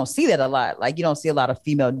gospel. You don't see that a lot. Like you don't see a lot of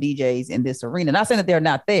female DJs in this arena. Not saying that they're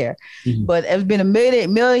not there, but it's been a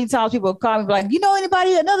million times people call me like,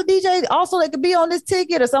 anybody, another DJ also that could be on this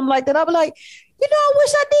ticket or something like that. I'll be like, I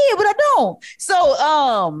wish I did, but I don't. So,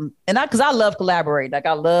 because I love collaborating. Like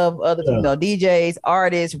I love other female DJs,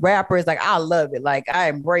 artists, rappers. Like I love it. Like I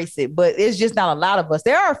embrace it, but it's just not a lot of us.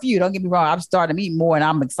 There are a few, don't get me wrong. I'm starting to meet more and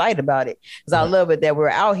I'm excited about it because I love it that we're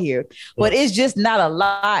out here, but it's just not a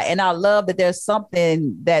lot. And I love that there's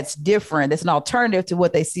something that's different. That's an alternative to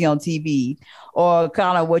what they see on TV or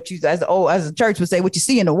kind of what you, as a church would say, what you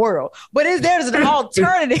see in the world. But there's an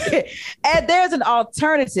alternative, and there's an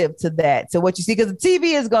alternative to that, to what you see, because the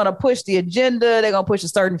TV is going to push the agenda. They're going to push a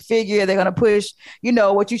certain figure. They're going to push,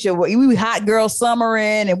 what you should. We hot girl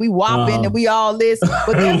summering and we whopping and we all this.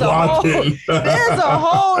 But there's a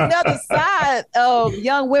whole nother side of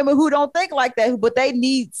young women who don't think like that, but they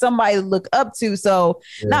need somebody to look up to. So,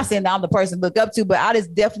 not saying that I'm the person to look up to, but I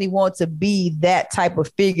just definitely want to be that type of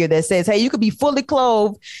figure that says, hey, you could be fully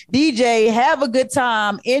clothed, DJ, have a good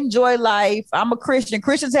time, enjoy life. I'm a Christian.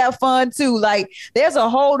 Christians have fun too. Like there's a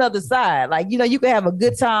whole other side. Like, you can have a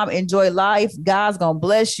good time, enjoy life. God's going to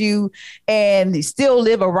bless you and still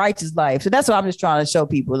live a righteous life. So that's what I'm just trying to show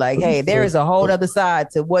people. Like, hey, there is a whole other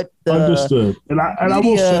side to what the understood. And I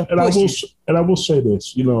will say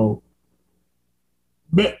this,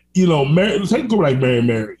 Mary, take go like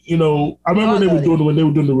Mary. I remember when they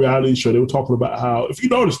were doing the reality show, they were talking about how, if you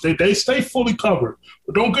notice, they stay fully covered,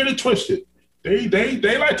 but don't get it twisted. They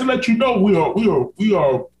like to let you know we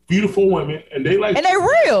are beautiful women, and they're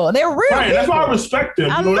real. They're real. Right, that's why I respect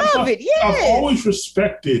them. I love it. Yeah, I've always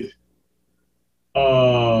respected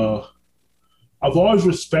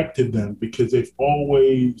them because they've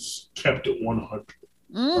always kept it 100.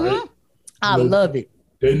 Right? I love it.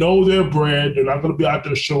 They know their brand. They're not going to be out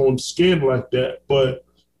there showing skin like that, but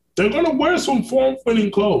they're going to wear some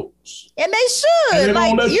form-fitting clothes. And they should. And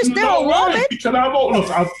like, you're still a woman. Right? Because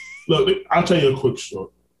I'll tell you a quick story.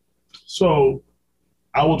 So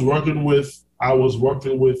I was working with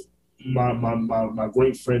my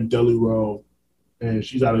great friend Deli Rowe, and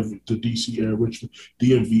she's out of the DC area, Richmond,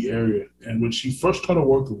 DMV area. And when she first started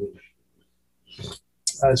working with me,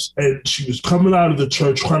 and she was coming out of the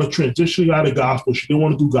church, kind of transitioning out of gospel. She didn't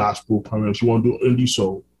want to do gospel primarily. She wanted to do indie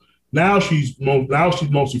soul. Now she's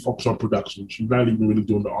mostly focused on production. She's not even really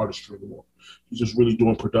doing the artistry anymore. She's just really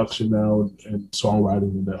doing production now and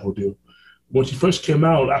songwriting and that whole deal. When she first came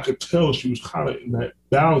out, I could tell she was kind of in that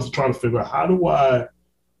balance of trying to figure out how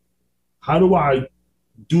do I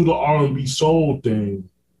do the R&B soul thing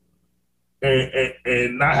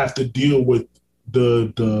and not have to deal with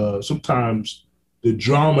the sometimes the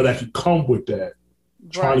drama that can come with that,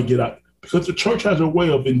 trying to get out, because the church has a way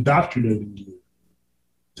of indoctrinating you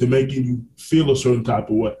to making you feel a certain type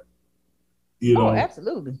of way. You know? Oh,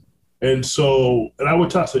 absolutely. And so, and I would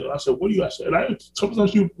tell, I said, what do you guys say? And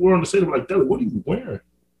sometimes you were on the stage, like, Deli, what are you wearing?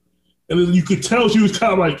 And then you could tell she was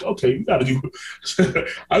kind of like, okay, you got to do,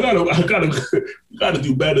 I gotta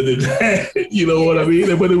do better than that. You know what I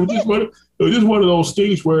mean? But it was just one of those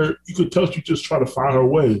things where you could tell she just trying to find her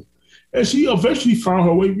way. And she eventually found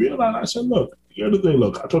her way, realized, I said, look, the other day,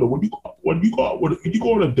 look, I told her, when you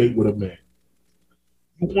go on a date with a man,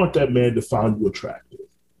 you want that man to find you attractive.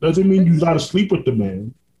 Doesn't mean you got to sleep with the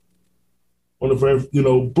man on the very,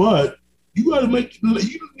 but you got to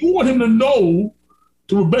you want him to know,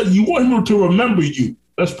 you want him to remember you.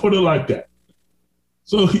 Let's put it like that.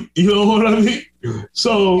 So, you know what I mean?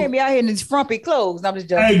 So. You can't be out here in these frumpy clothes. I'm just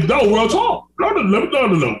joking. Hey, no, real talk.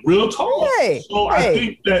 No. Real talk. Hey, I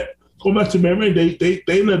think that, going back to Mary,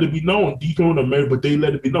 they let it be known, deep in the Mary, but they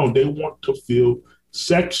let it be known. They want to feel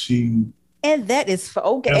sexy. And that is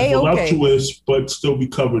okay. And voluptuous, but still be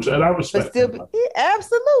covered. And I respect that.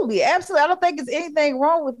 Absolutely. I don't think there's anything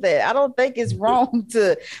wrong with that. I don't think it's wrong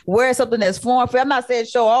to wear something that's form-fit. I'm not saying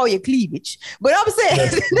show all your cleavage, but I'm saying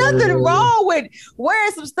there's nothing wrong with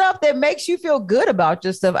wearing some stuff that makes you feel good about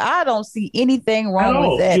yourself. I don't see anything wrong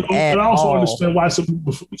with that. And I also understand why some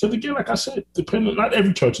people, because again, like I said, not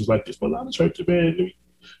every church is like this, but a lot of churches, man,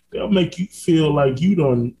 they'll make you feel like you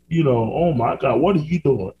done, oh my God, what are you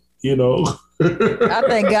doing? I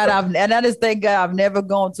thank God I've never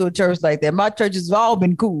gone to a church like that. My churches have all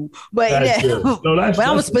been cool, but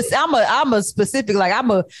I'm a specific. Like I'm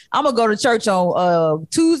gonna go to church on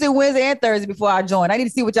Tuesday, Wednesday, and Thursday before I join. I need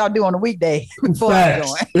to see what y'all do on the weekday before I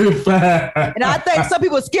join. And I think some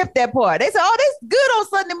people skip that part. They say, "Oh, that's good on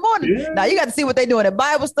Sunday morning." Yeah. Now you got to see what they're doing at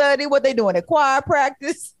Bible study, what they're doing at choir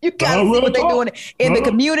practice. You got to see what they're doing in the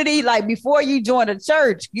community. Like before you join a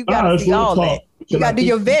church, you got to see all that. You got to do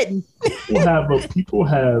your vetting. People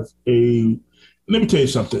have a. Let me tell you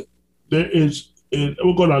something. There is, and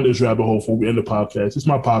we'll go down this rabbit hole before we end the podcast. It's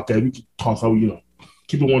my podcast. We can talk how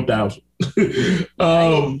keep it 1,000.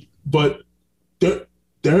 But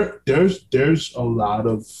there's a lot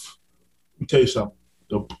of. Let me tell you something.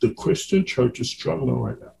 The Christian church is struggling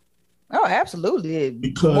right now. Oh, absolutely.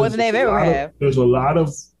 Because more than they've ever have. There's a lot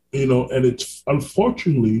of and it's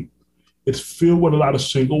unfortunately it's filled with a lot of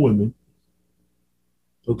single women.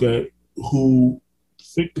 Okay, who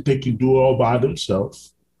think that they can do it all by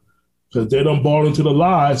themselves because they done bought into the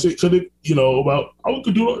lies. About we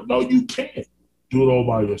could do it. No, you can't do it all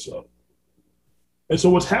by yourself. And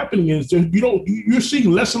so what's happening is you're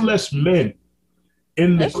seeing less and less men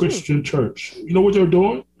in the Christian church. You know what they're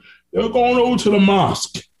doing? They're going over to the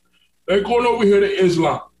mosque. They're going over here to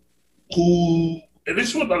Islam. And this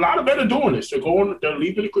is what a lot of men are doing. This they're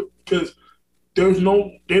leaving it because they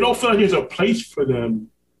don't feel like there's a place for them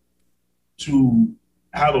to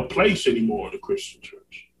have a place anymore in the Christian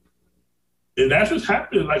church. And that's what's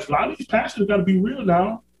happening. Like a lot of these pastors got to be real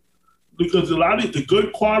now because a lot of the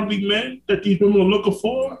good quality men that these women are looking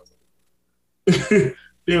for, they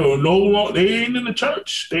are no longer, they ain't in the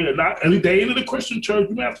church. They are not, they ain't in the Christian church.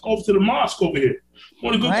 You may have to go over to the mosque over here. I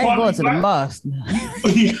ain't going to the mosque.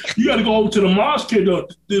 You got to go over to the mosque here,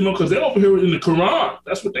 because they're over here in the Quran.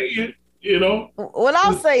 That's what they in. Well,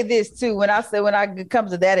 I'll say this too. When it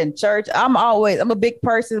comes to that in church, I'm a big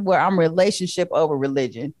person where I'm relationship over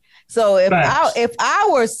religion. So if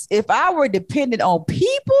I were dependent on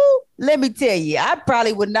people, let me tell you, I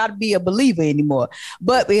probably would not be a believer anymore.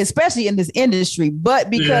 But especially in this industry, but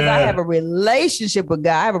because I have a relationship with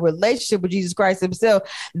God, I have a relationship with Jesus Christ himself.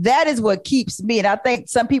 That is what keeps me. And I think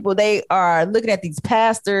some people, they are looking at these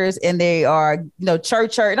pastors and they are,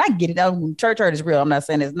 church hurt. And I get it. Church hurt is real. I'm not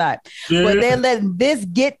saying it's not, but they're letting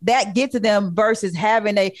get to them versus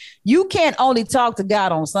having you can't only talk to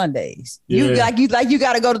God on Sundays. You got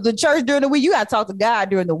to go to the church during the week. You got to talk to God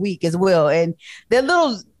during the week as well. And that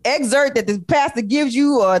little excerpt that the pastor gives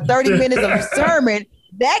you or 30 minutes of sermon,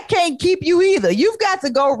 that can't keep you either. You've got to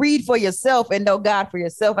go read for yourself and know God for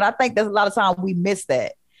yourself. And I think there's a lot of times we miss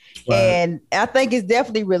that. Right. And I think it's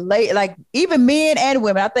definitely like even men and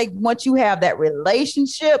women. I think once you have that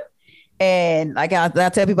relationship And like I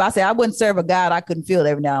tell people, I say I wouldn't serve a God I couldn't feel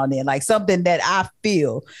every now and then, like something that I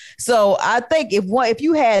feel. So I think if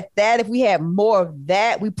you had that, if we had more of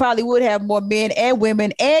that, we probably would have more men and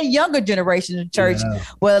women and younger generation in church. Yeah.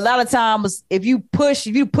 But a lot of times, if you push,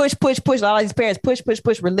 a lot of these parents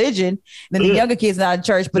push religion, then the younger kids not in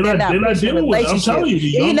church, but they're not pushing relationship. I'm telling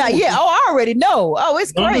you, I already know. Oh,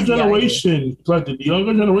 it's crazy. The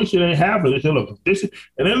younger generation ain't having it. They look, this is,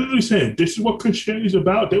 and they're literally saying, this is what Christianity is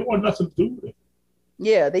about. They want nothing to do with it.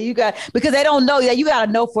 Yeah, that you got, because they don't know that you got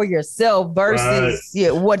to know for yourself versus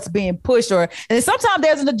what's being pushed, and sometimes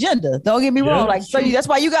there's an agenda. Don't get me wrong. Like, so that's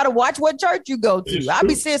why you got to watch what church you go to. I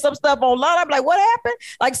be seeing some stuff online. I'm like, what happened?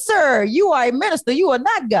 Like, sir, you are a minister. You are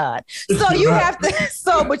not God. So you have to.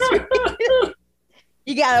 So, but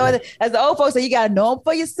you got to, as the old folks say, you got to know them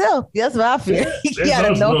for yourself. That's what I feel. You got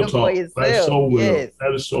to know them for yourself. That's so real. Yes.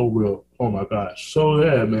 That is so real. Oh my gosh. So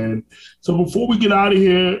yeah, man. So before we get out of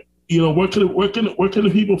here, where can the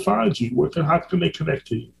people find you? How can they connect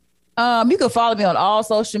to you? You can follow me on all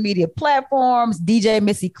social media platforms. DJ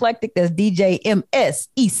Miss Eclectic. That's DJ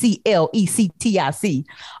MSECLECTIC.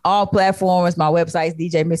 All platforms. My website is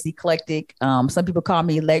DJ Miss Eclectic. Some people call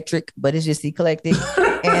me Electric, but it's just Eclectic.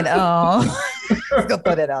 And gonna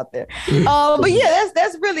put that out there. But yeah,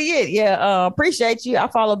 that's really it. Yeah, appreciate you. I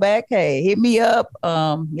follow back. Hey, hit me up.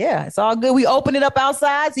 Yeah, it's all good. We open it up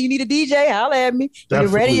outside. So you need a DJ, holla at me. You need a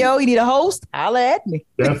radio, you need a host, holla at me.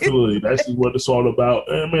 Definitely. That's what it's all about.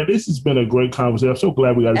 And man, this has been a great conversation. I'm so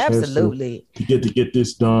glad we got a chance to get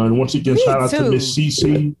this done. Once again, shout out to Miss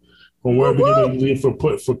CC from wherever you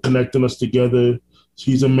for connecting us together.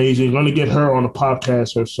 She's amazing. I'm gonna get her on the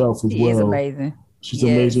podcast herself as well. She's amazing. She's an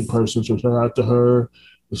amazing person. So shout out to her.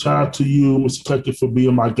 And shout out to you, Mr. Eclectic, for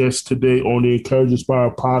being my guest today on the Encourage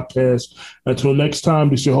Inspire podcast. Until next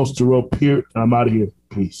time, this is your host, Jerome Peart. I'm out of here.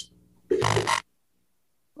 Peace.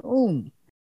 Ooh.